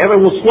camel or whatever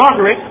and will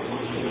slaughter it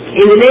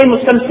in the name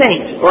of some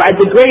saint or at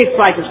the grave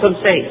site of some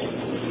saint.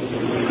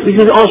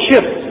 This is all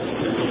shirk.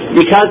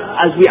 Because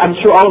I'm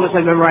sure all of us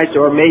have memorized,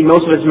 or maybe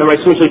most of us have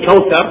memorized Surah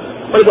Al-Kawthar.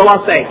 What does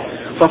Allah say?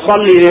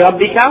 فَصَلِّ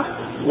لِرَبِّكَ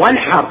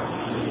وَانْحَرْ.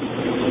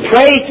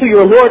 Pray to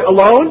your Lord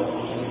alone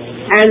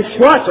and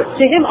slaughter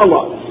to Him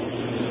alone.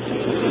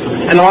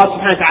 And Allah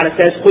subhanahu wa ta'ala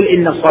says, قُلْ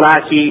إِنَّ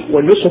صَلَاتِي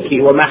وَنُسُكِي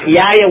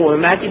وَمَحْيَايَ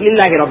وَمَمَاتِي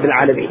لِلَّهِ رَبِّ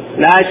الْعَالَمِينَ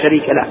لَا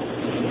شَرِيكَ لَهُ.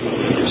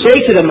 Say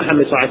to them,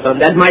 Muhammad sallallahu alaihi wasallam,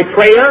 that my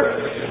prayer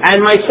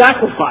and my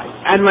sacrifice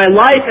and my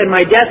life and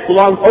my death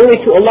belong only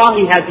to Allah.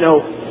 He has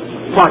no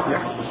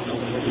partner.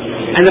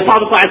 And the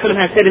Prophet ﷺ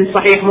has said in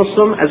Sahih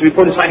Muslim, as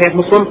reported in Sahih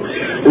Muslim,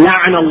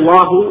 لَعْنَ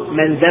اللَّهُ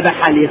مَنْ ذَبَحَ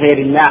لِغَيْرِ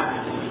اللَّهِ.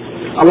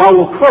 Allah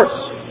will curse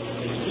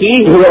he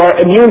whose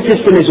immune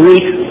system is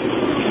weak.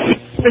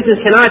 For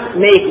instance, cannot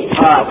make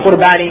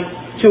qurbaning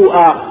to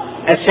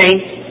a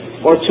saint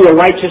or to a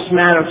righteous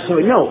man or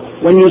something. No.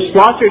 When you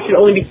slaughter, it should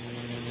only be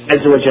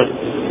Azza wa Jal.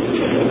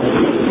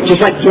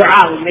 Just like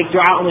dua, we make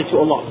dua only to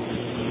Allah.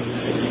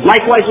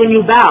 Likewise, when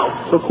you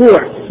bow for Qur,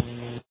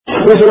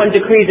 who's the one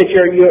decrees that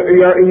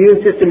your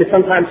immune system is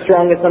sometimes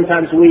strong and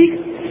sometimes weak?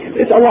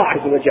 It's Allah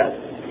Azza wa Jal.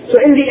 So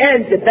in the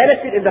end, the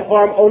benefit and the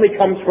harm only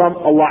comes from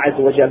Allah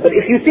Azza wa Jal. But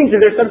if you think that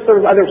there's some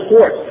sort of other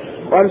source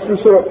or some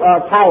sort of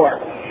power,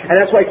 and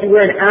that's why if you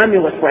wear an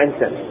amulet, for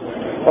instance,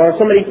 or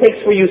somebody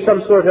takes for you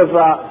some sort of,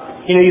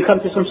 you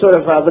come to some sort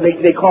of what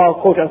they call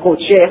quote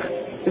unquote sheikh.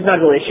 It's not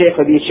really a sheikh, it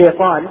would be a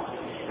shaitan,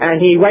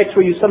 and he writes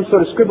for you some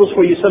sort of, scribbles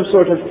for you some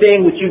sort of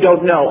thing which you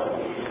don't know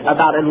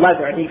about in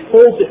leather, and he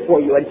folds it for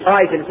you and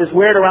ties it and says,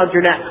 wear it around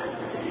your neck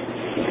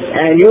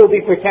and you will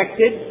be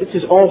protected. This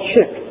is all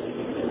shirk.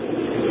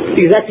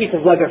 Because that piece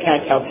of leather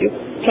can't help you,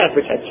 can't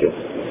protect you.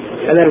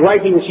 And then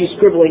writing which he's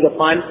scribbling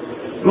upon,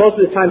 most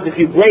of the times if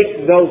you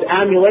break those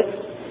amulets,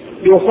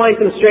 you will find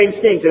some strange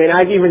things. I mean,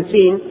 I've even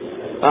seen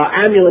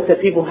amulets that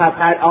people have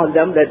had on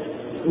them that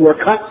were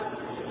cut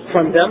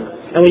from them,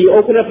 and when you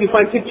open up you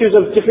find pictures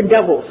of different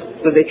devils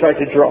that they tried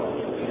to draw,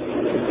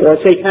 or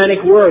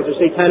satanic words or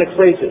satanic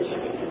phrases.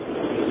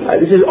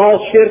 This is all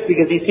shirk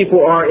because these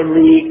people are in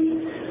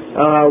league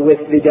with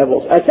the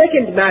devils. A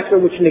second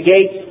matter which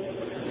negates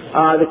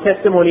the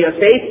testimony of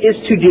faith is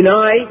to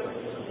deny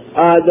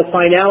the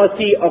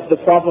finality of the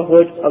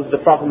prophethood of the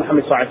Prophet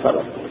Muhammad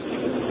ﷺ.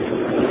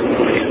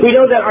 We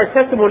know that our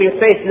testimony of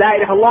faith, La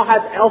ilaha illallah,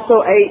 has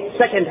also a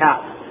second half,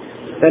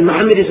 that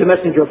Muhammad is the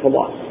messenger of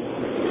Allah.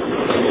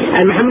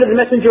 And Muhammad is the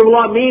messenger of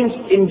Allah means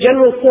in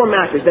general four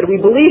matters: that we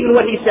believe in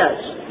what he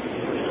says,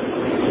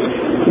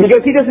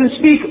 because he doesn't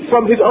speak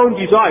from his own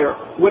desire.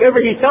 Whatever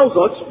he tells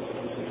us,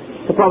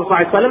 the Prophet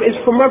ﷺ, is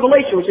from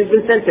revelation which has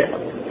been sent to him.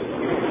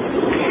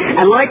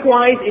 And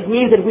likewise, it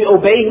means that we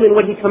obey him in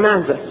what he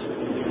commands us.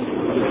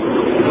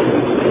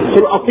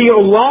 So,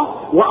 أطيعوا الله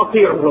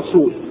وأطيعوا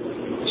الرسول.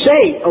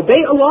 Say,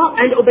 obey Allah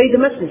and obey the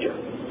messenger.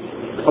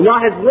 Allah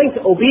has linked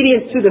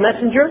obedience to the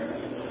messenger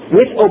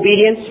with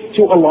obedience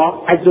to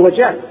Allah Azza wa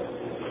Jal.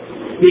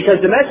 Because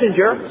the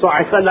messenger,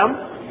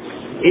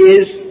 ﷺ,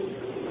 is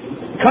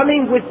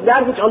coming with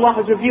that which Allah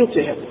has revealed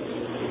to him.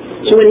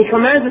 So when he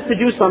commands us to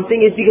do something,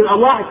 it's because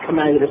Allah has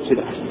commanded us to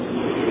that.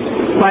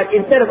 But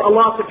instead of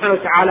Allah subhanahu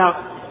wa ta'ala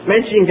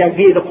mentioning that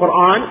via the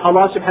Quran,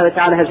 Allah subhanahu wa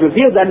ta'ala has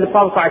revealed that, and the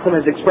Prophet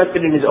has expressed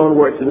it in his own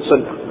words in the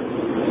Sunnah.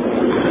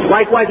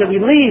 Likewise, that we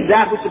leave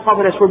that which the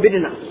Prophet has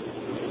forbidden us,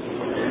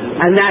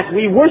 and that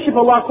we worship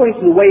Allah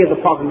according to the way of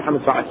the Prophet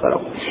Muhammad ﷺ.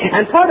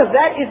 And part of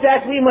that is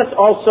that we must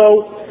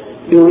also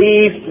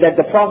believe that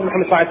the Prophet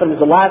Muhammad ﷺ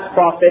is the last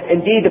prophet.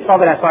 Indeed, the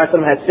Prophet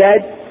ﷺ has said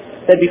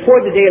that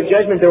before the day of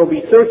judgment there will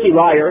be 30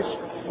 liars.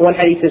 One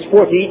hadith says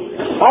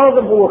 40. All of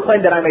them who will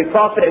claim that I'm a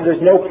prophet and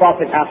there's no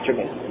prophet after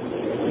me.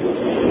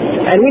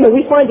 And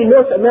we find in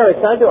North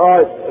America there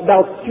are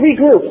about 3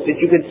 groups, that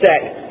you could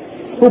say,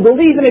 who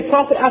believe in a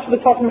prophet after the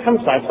Prophet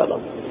Muhammad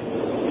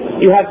ﷺ.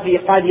 You have the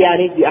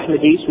Qadiani, the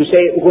Ahmadis, who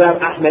say Ghulam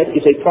Ahmed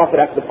is a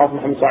prophet after the Prophet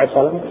Muhammad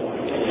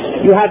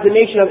ﷺ. You have the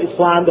Nation of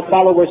Islam, the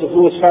followers of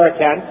Louis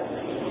Farrakhan,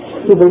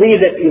 who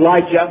believe that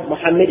Elijah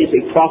Muhammad is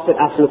a prophet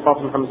after the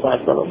Prophet Muhammad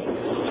ﷺ.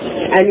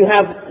 And you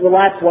have the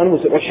last one,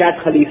 was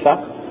Rashad Khalifa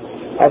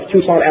of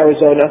Tucson,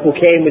 Arizona, who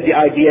came with the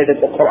idea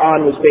that the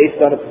Quran was based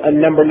on a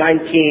number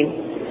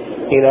 19,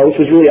 which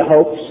was really a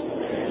hoax.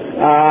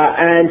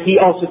 And he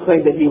also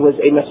claimed that he was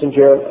a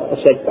messenger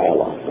sent by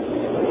Allah.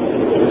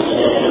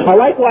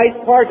 Likewise,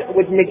 part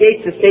which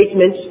negates the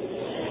statement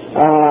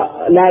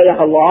La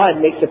ilaha illallah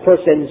and makes a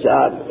person's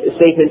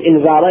statement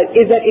invalid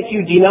is that if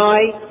you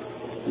deny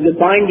the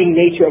binding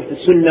nature of the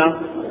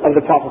Sunnah of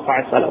the Prophet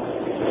ﷺ.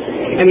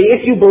 I mean,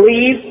 if you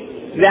believe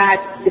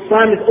that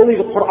Islam is only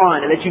the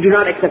Quran and that you do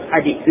not accept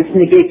Hadith, this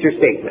negates your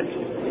statement.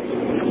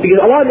 Because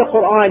Allah in the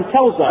Quran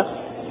tells us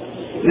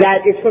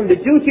that it's from the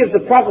duty of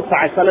the Prophet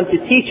ﷺ to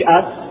teach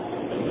us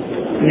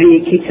the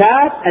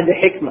kitab and the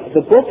hikmah,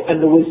 the book and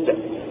the wisdom.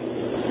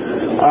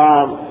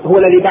 هو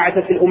الذي بعث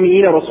في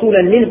الأميين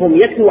رسولا منهم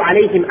يتلو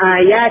عليهم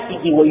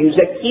آياته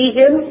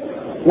ويزكيهم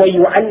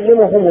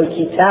ويعلمهم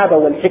الكتاب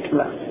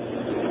والحكمة.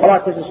 Allah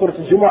says in Surah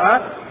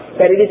Al-Jumu'ah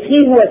that it is He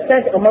who has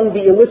sent among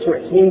the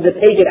illiterates, meaning the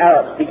pagan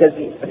Arabs, because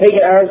the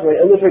pagan Arabs were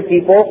illiterate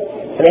people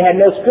and they had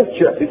no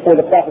scripture before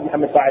the Prophet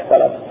Muhammad ﷺ.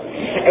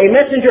 A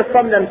messenger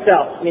from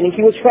themselves, meaning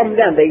he was from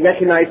them. They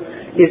recognized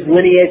his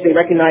lineage, they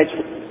recognized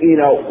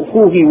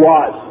who he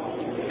was.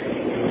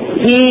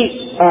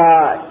 He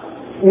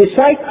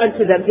recites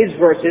unto them his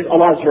verses,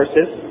 Allah's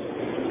verses.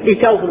 He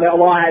tells them that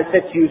Allah has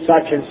said to you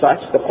such and such,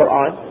 the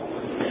Quran.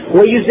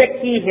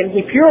 وَيُزَكِّيهِمْ,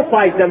 He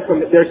purifies them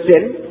from their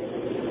sin.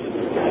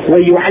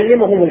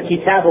 وَيُعَلِّمُهُمُ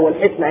الْكِتَابَ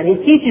وَالْحِكْمَةِ, and He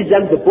teaches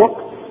them the book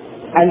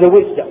and the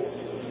wisdom.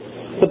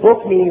 The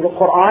book meaning the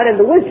Quran, and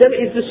the wisdom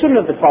is the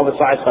Sunnah of the Prophet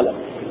ﷺ.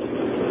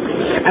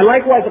 And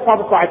likewise the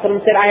Prophet ﷺ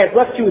said, I have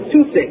left you with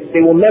two things.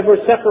 They will never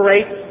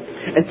separate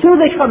until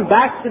they come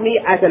back to me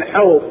at an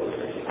hawd,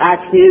 at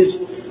his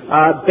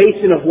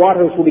basin of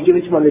water which will be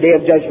given to him on the Day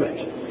of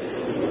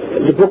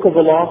Judgment. The Book of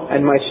Allah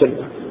and my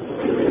Sunnah.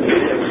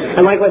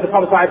 And likewise the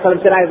Prophet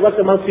ﷺ said, I have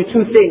left amongst you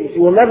two things.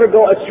 You will never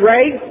go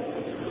astray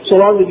so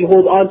long as you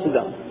hold on to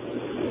them.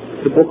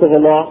 The Book of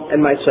Allah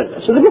and my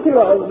Sunnah. So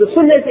the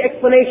Sunnah is the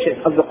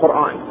explanation of the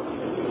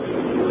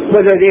Quran.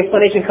 Whether the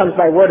explanation comes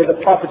by word of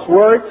the Prophet's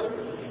words,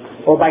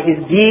 or by his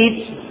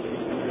deeds,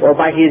 or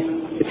by his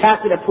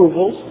tacit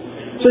approvals.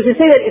 So to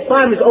say that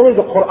Islam is only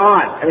the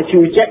Quran, and that you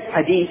reject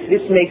hadith,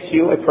 this makes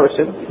you a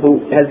person who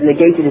has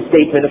negated his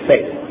statement of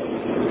faith.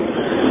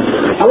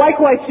 And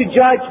likewise to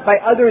judge by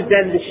others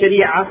than the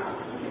Sharia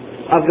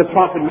of the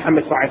Prophet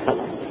Muhammad ﷺ.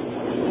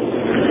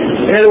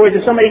 In other words,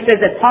 if somebody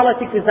says that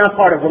politics is not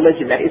part of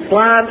religion, that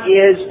Islam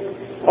is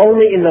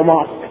only in the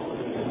mosque,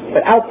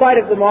 but outside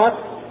of the mosque,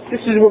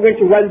 this is we're going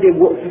to run the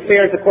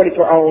affairs according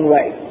to our own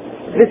way.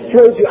 This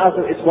throws you out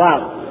of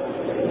Islam.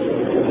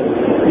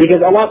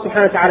 Because Allah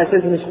subhanahu wa ta'ala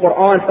says in His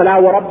Quran, فَلَا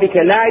وَرَبِّكَ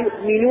لَا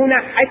يُؤْمِنُونَ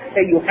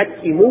حَتَّى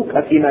يُحَكِّمُوكَ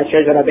فِي مَا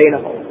شَجَرَ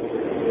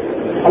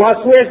بَيْنَهُمْ. Allah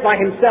swears by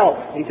Himself.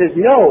 He says,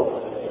 no.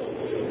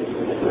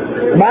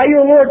 By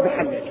your Lord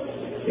Muhammad.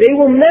 They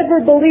will never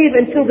believe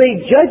until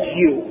they judge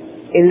you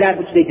in that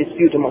which they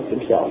dispute amongst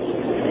themselves.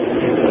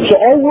 So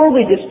all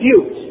worldly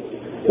disputes,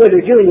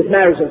 whether dealing with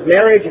matters of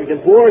marriage and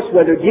divorce,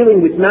 whether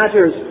dealing with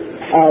matters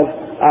of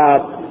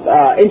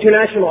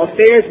international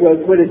affairs,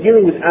 whether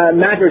dealing with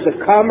matters of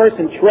commerce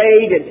and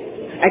trade and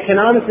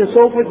economics and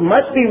so forth,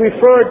 must be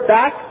referred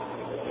back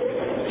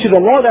to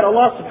the law that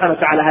Allah subhanahu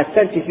wa ta'ala has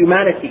sent to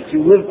humanity to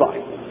live by.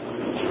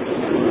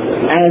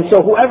 And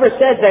so whoever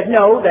says that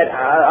no, that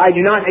I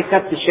do not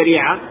accept the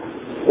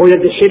Sharia, or that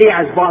the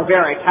Sharia is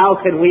barbaric,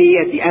 how can we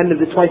at the end of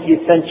the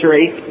 20th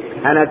century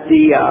and at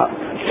the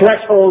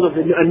threshold of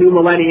a new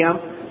millennium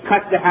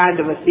cut the hand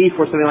of a thief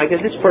or something like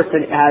that? This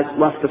person has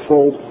left the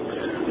fold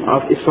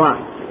of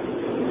Islam,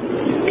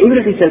 even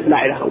if he says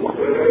La ilaha illallah.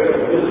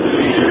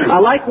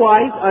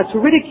 Likewise, to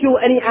ridicule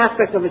any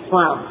aspect of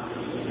Islam.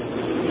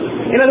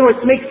 In other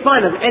words, to make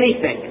fun of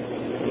anything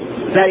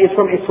that is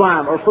from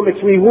Islam, or from its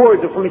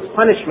rewards, or from its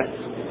punishments.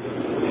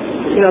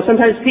 You know,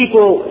 sometimes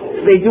people,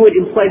 they do it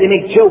in play, they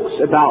make jokes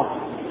about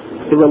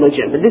the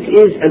religion. But this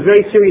is a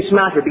very serious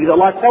matter, because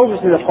Allah tells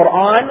us in the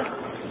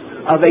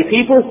Quran of a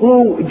people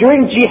who,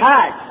 during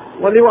jihad,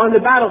 when they were on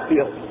the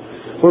battlefield,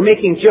 were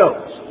making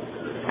jokes.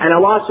 And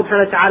Allah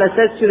subhanahu wa ta'ala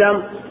says to them,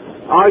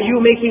 are you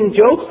making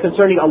jokes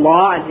concerning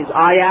Allah and His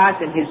ayat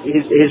and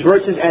His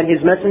verses and His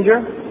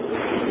messenger?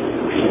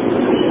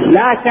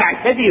 La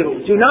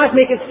ta'tadiru. Do not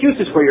make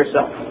excuses for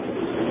yourself.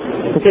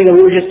 And saying that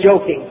we were just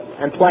joking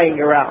and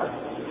playing around.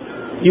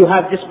 You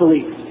have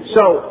disbelieved.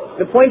 So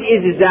the point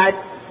is that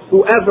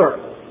whoever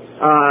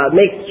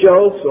makes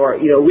jokes or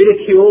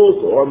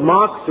ridicules or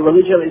mocks the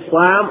religion of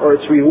Islam or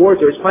its rewards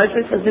or its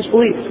punishments has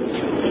disbelieved.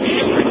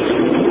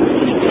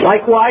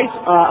 Likewise,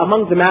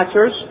 among the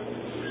matters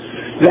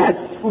that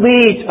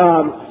lead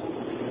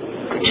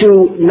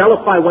to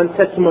nullify one's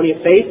testimony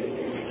of faith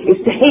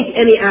is to hate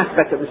any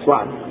aspect of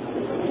Islam.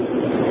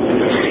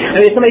 I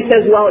mean, somebody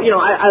says, well,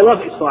 I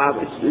love Islam.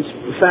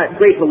 It's a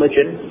great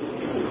religion.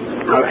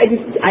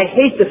 I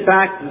hate the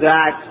fact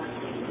that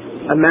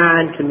a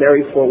man can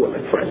marry 4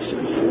 women, for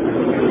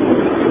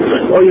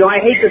instance. Or,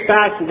 I hate the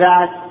fact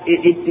that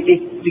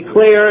it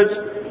declares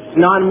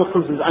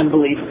non-Muslims as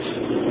unbelievers.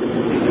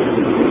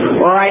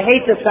 Or I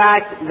hate the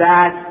fact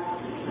that,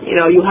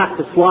 you have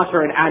to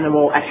slaughter an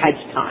animal at Hajj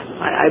time.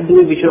 I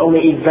believe we should only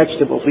eat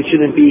vegetables. We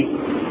shouldn't be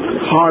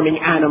harming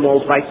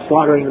animals by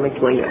slaughtering them and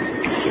killing them.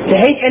 To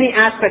hate any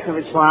aspect of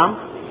Islam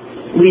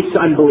leads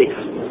to unbelief,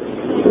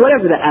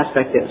 whatever that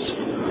aspect is.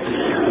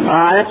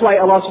 That's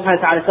why Allah subhanahu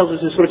wa ta'ala tells us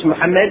in Surah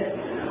Muhammad,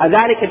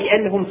 ذَلِكَ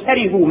بِأَنَّهُمْ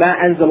كَرِهُوا مَا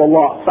أَنزَلَ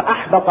اللَّهُ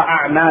فَأَحْبَطَ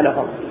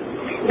أَعْمَالَهُم.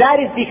 That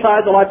is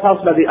because Allah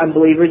tells about the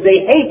unbelievers,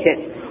 they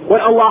hated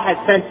what Allah has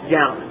sent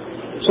down.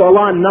 So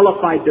Allah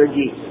nullified their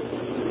deeds.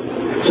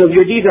 So if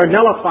your deeds are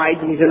nullified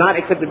and these are not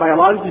accepted by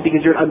Allah, this is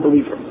because you're an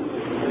unbeliever.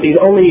 Because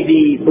only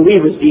the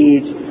believer's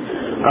deeds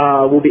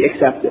will be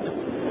accepted.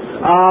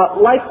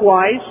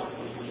 Likewise,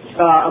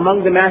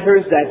 among the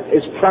matters that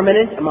is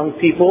prominent among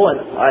people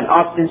and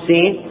often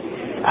seen,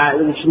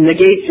 which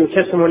negates your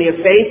testimony of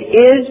faith,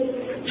 is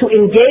to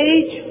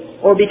engage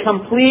or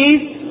become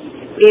pleased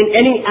in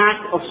any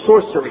act of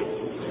sorcery,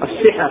 of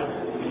sihr.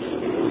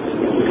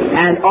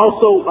 And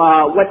also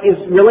what is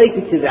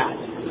related to that,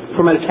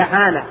 from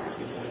al-kahana,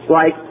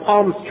 like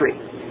palmistry,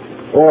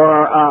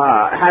 or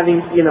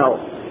having,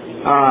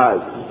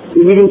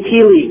 reading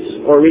tea leaves,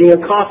 or reading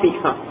a coffee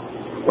cup,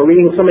 or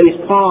reading somebody's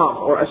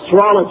palm, or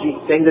astrology,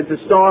 saying that the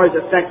stars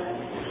affect,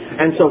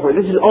 and so forth.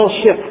 This is all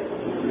shirk.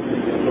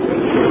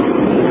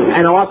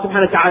 And Allah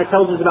subhanahu wa ta'ala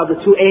tells us about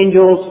the 2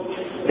 angels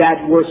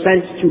that were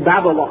sent to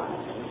Babylon,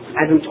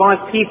 and who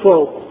taught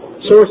people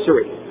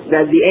sorcery.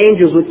 That the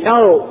angels would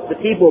tell the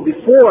people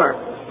before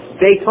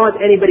they taught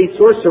anybody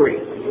sorcery,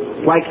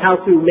 like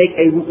how to make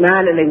a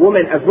man and a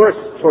woman averse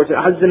towards a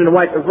husband and a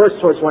wife averse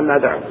towards one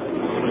another,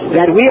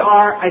 that we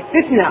are a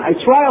fitna, a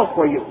trial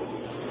for you.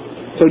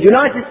 So do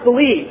not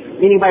disbelieve,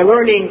 meaning by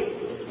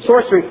learning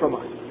sorcery from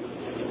us.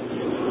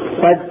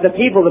 But the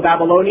people, the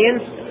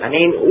Babylonians,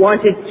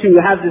 wanted to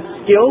have this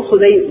skill, so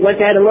they went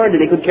ahead and learned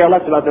it. They could care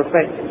less about their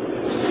faith.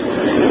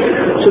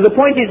 So the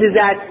point is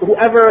that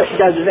whoever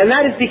does this, and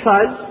that is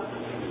because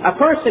a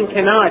person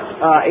cannot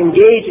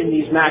engage in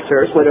these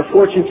matters, whether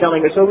fortune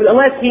telling or so,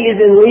 unless he is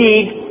in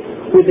league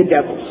with the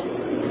devils.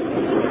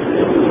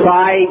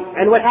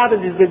 And what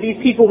happens is that these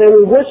people, they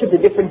will worship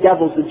the different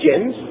devils, the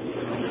jinns,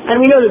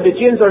 and we know that the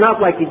jinns are not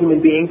like the human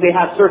beings. They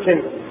have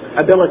certain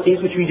abilities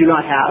which we do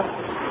not have.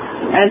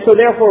 And so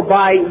therefore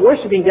by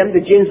worshipping them,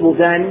 the jinns will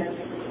then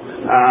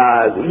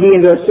be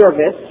in their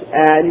service,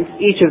 and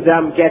each of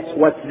them gets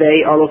what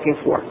they are looking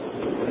for.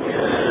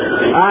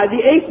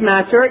 The eighth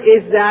matter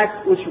is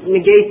that, which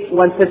negates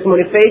one's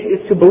testimony of faith,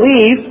 is to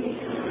believe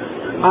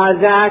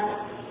that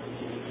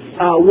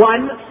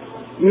one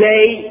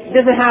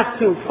doesn't have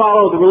to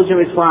follow the religion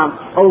of Islam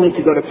only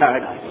to go to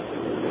paradise.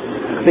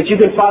 That you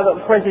can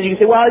follow, for instance, you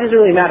can say, well, it doesn't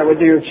really matter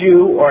whether you're a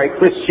Jew or a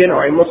Christian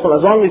or a Muslim,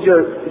 as long as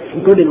you're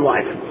good in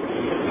life.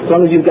 As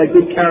long as you've got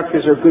good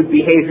characters or good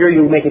behavior,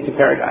 you'll make it to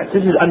paradise.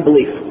 This is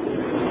unbelief.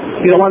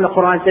 You know, Allah in the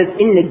Quran says,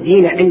 إِنَّ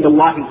الدِّينَ عِنْدَ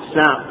اللَّهِ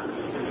Islam.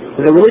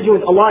 The religion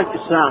with Allah is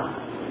Islam.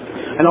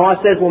 And Allah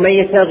says, وَمَنْ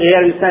يَتَّبِعْ غَيْرَ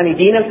الْإِسْلَامِ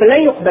دِينًا فَلَنْ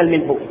يُقْبَلْ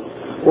مِنْهُ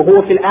وَهُوَ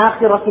فِي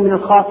الْآخِرَةِ مِنَ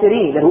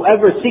الْخَاسِرِينَ. That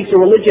whoever seeks a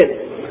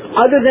religion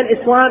other than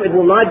Islam, it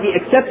will not be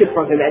accepted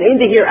from him. And in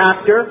the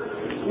hereafter,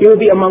 he will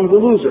be among the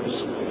losers.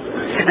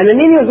 And the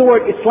meaning of the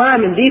word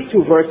Islam in these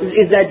two verses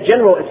is that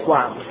general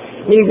Islam,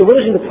 meaning the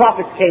religion the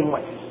prophets came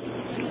with.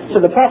 So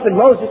the prophet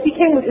Moses, he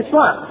came with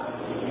Islam.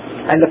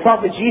 And the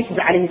prophet Jesus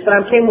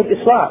ﷺ came with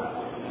Islam.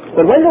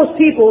 But when those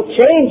people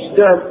changed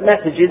their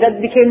messages, that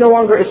became no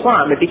longer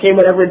Islam. It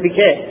became whatever it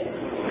became.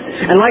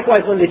 And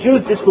likewise, when the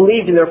Jews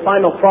disbelieved in their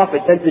final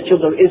prophet sent to the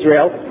children of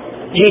Israel,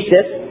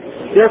 Jesus,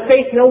 their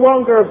faith no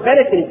longer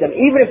benefited them,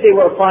 even if they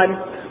were upon,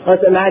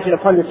 let's imagine,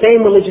 upon the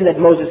same religion that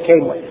Moses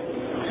came with.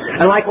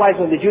 And likewise,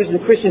 when the Jews and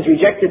the Christians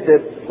rejected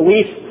the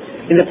belief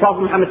in the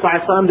Prophet Muhammad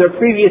ﷺ, their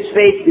previous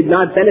faith did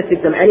not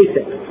benefit them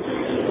anything.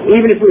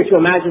 Even if we were to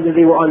imagine that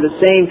they were on the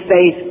same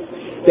faith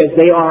that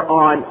they are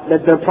on,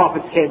 that their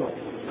prophets came with.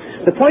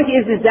 The point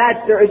is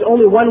that there is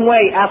only one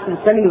way after the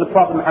sending of the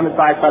Prophet Muhammad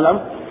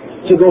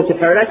ﷺ to go to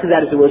paradise, and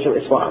that is the religion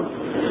of Islam.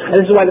 And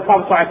this is why the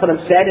Prophet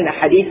ﷺ said in a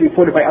hadith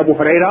reported by Abu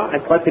Hurairah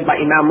and collected by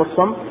Imam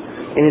Muslim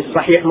in his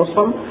Sahih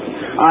Muslim,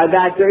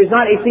 that there is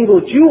not a single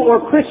Jew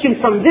or Christian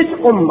from this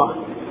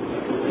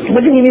ummah.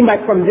 What did he mean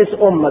by from this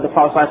ummah? The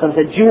Prophet ﷺ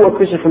said Jew or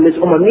Christian from this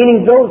ummah,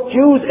 meaning those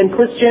Jews and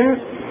Christians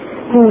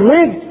who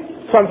lived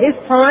from his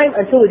time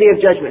until the day of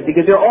judgment,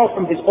 because they're all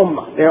from his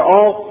ummah. They're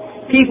all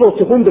people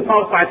to whom the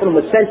Prophet ﷺ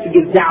was sent to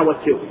give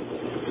da'wah to,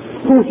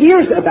 who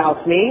hears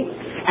about me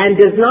and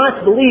does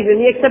not believe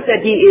in me except that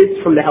he is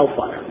from the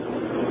hellfire.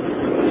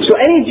 So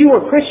any Jew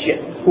or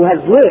Christian who has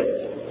lived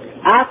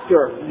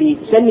after the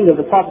sending of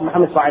the Prophet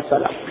Muhammad ﷺ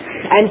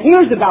and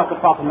hears about the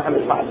Prophet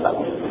Muhammad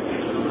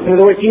ﷺ, in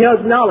other words, he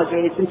knows knowledge.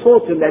 It's been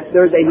told to him that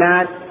there's a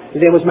man,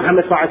 his name was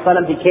Muhammad ﷺ,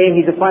 he came,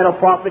 he's the final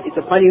prophet, it's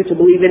upon you to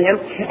believe in him,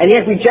 and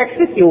yet rejects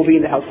it, he will be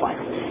in the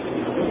hellfire.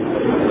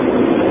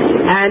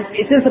 And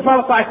since the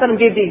Prophet ﷺ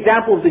gave the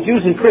example of the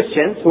Jews and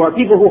Christians, who are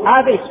people who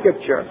have a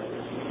scripture,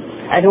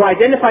 and who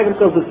identify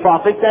themselves as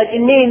prophets, that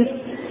it means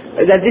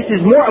that this is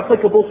more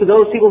applicable to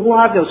those people who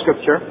have no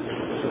scripture,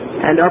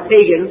 and are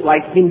pagans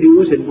like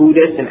Hindus and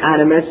Buddhists and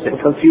animists and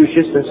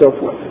Confucius and so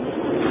forth.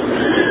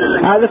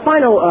 The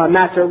final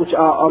matter which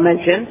I'll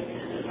mention,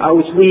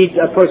 which leads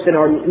a person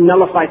or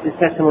nullifies his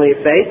testimony of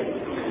faith,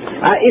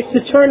 is to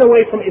turn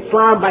away from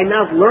Islam by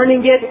not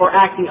learning it or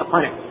acting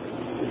upon it.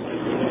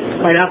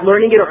 By not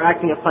learning it or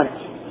acting upon it.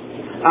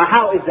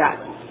 How is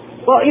that?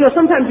 Well,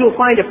 sometimes you'll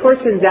find a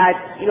person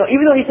that,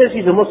 even though he says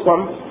he's a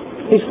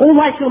Muslim, his whole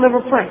life he'll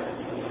never pray.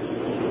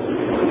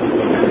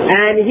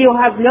 And he'll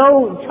have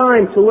no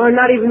time to learn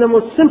not even the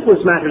most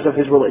simplest matters of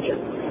his religion.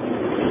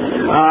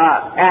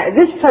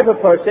 This type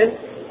of person,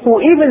 who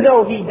even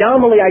though he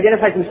nominally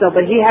identifies himself,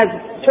 but he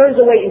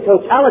turns away in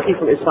totality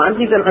from Islam,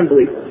 he's an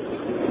unbeliever.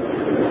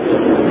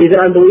 He's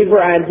an unbeliever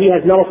and he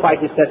has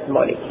nullified his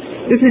testimony.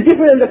 This is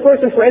different than the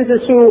person, for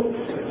instance, who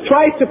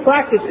tries to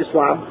practice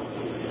Islam,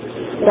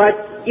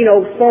 but,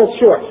 falls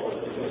short.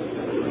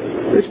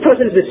 This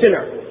person is a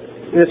sinner,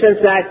 in the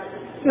sense that,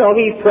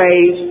 he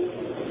prays,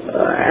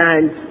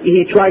 and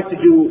he tries to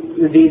do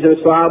the deeds of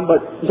Islam,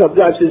 but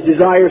sometimes his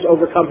desires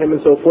overcome him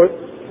and so forth.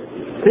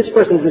 This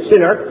person is a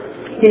sinner.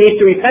 He needs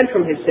to repent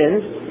from his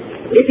sins.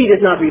 If he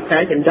does not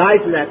repent and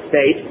dies in that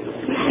state,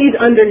 he's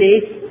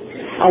underneath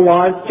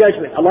Allah's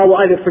judgment. Allah will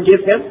either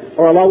forgive him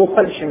or Allah will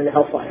punish him in the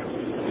hellfire.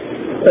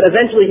 But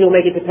eventually he'll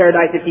make it to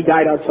paradise if he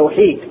died on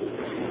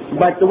Tawheed.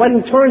 But the one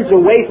who turns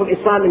away from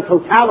Islam in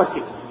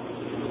totality,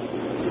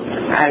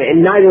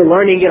 and neither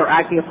learning it or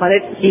acting upon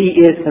it, he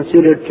is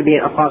considered to be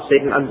an apostate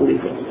and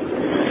unbeliever.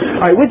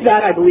 Alright, with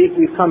that I believe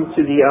we've come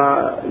to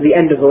the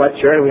end of the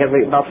lecture, and we have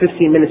about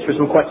 15 minutes for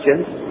some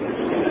questions.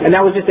 And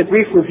that was just a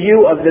brief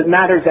review of the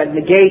matters that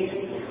negate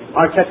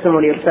our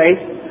testimony of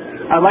faith.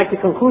 I'd like to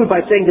conclude by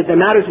saying that the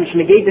matters which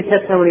negate the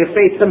testimony of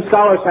faith, some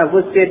scholars have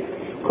listed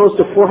close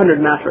to 400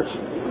 matters.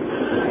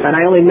 And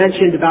I only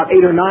mentioned about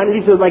 8 or 9.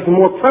 These are like the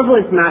more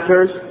prevalent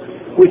matters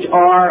which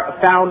are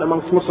found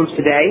amongst Muslims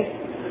today.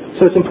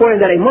 So it's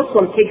important that a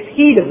Muslim takes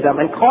heed of them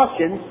and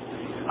cautions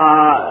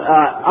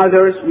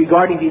others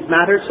regarding these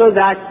matters, so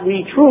that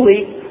we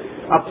truly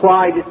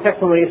apply this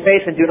testimony of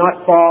faith and do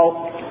not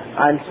fall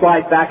and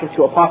slide back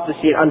into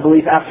apostasy and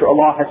unbelief after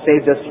Allah has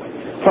saved us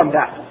from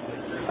that.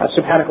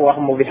 سبحانك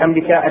اللهم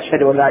وبحمدك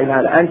أشهد أن لا إله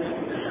إلا أنت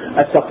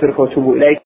أستغفرك وأتوب إليك.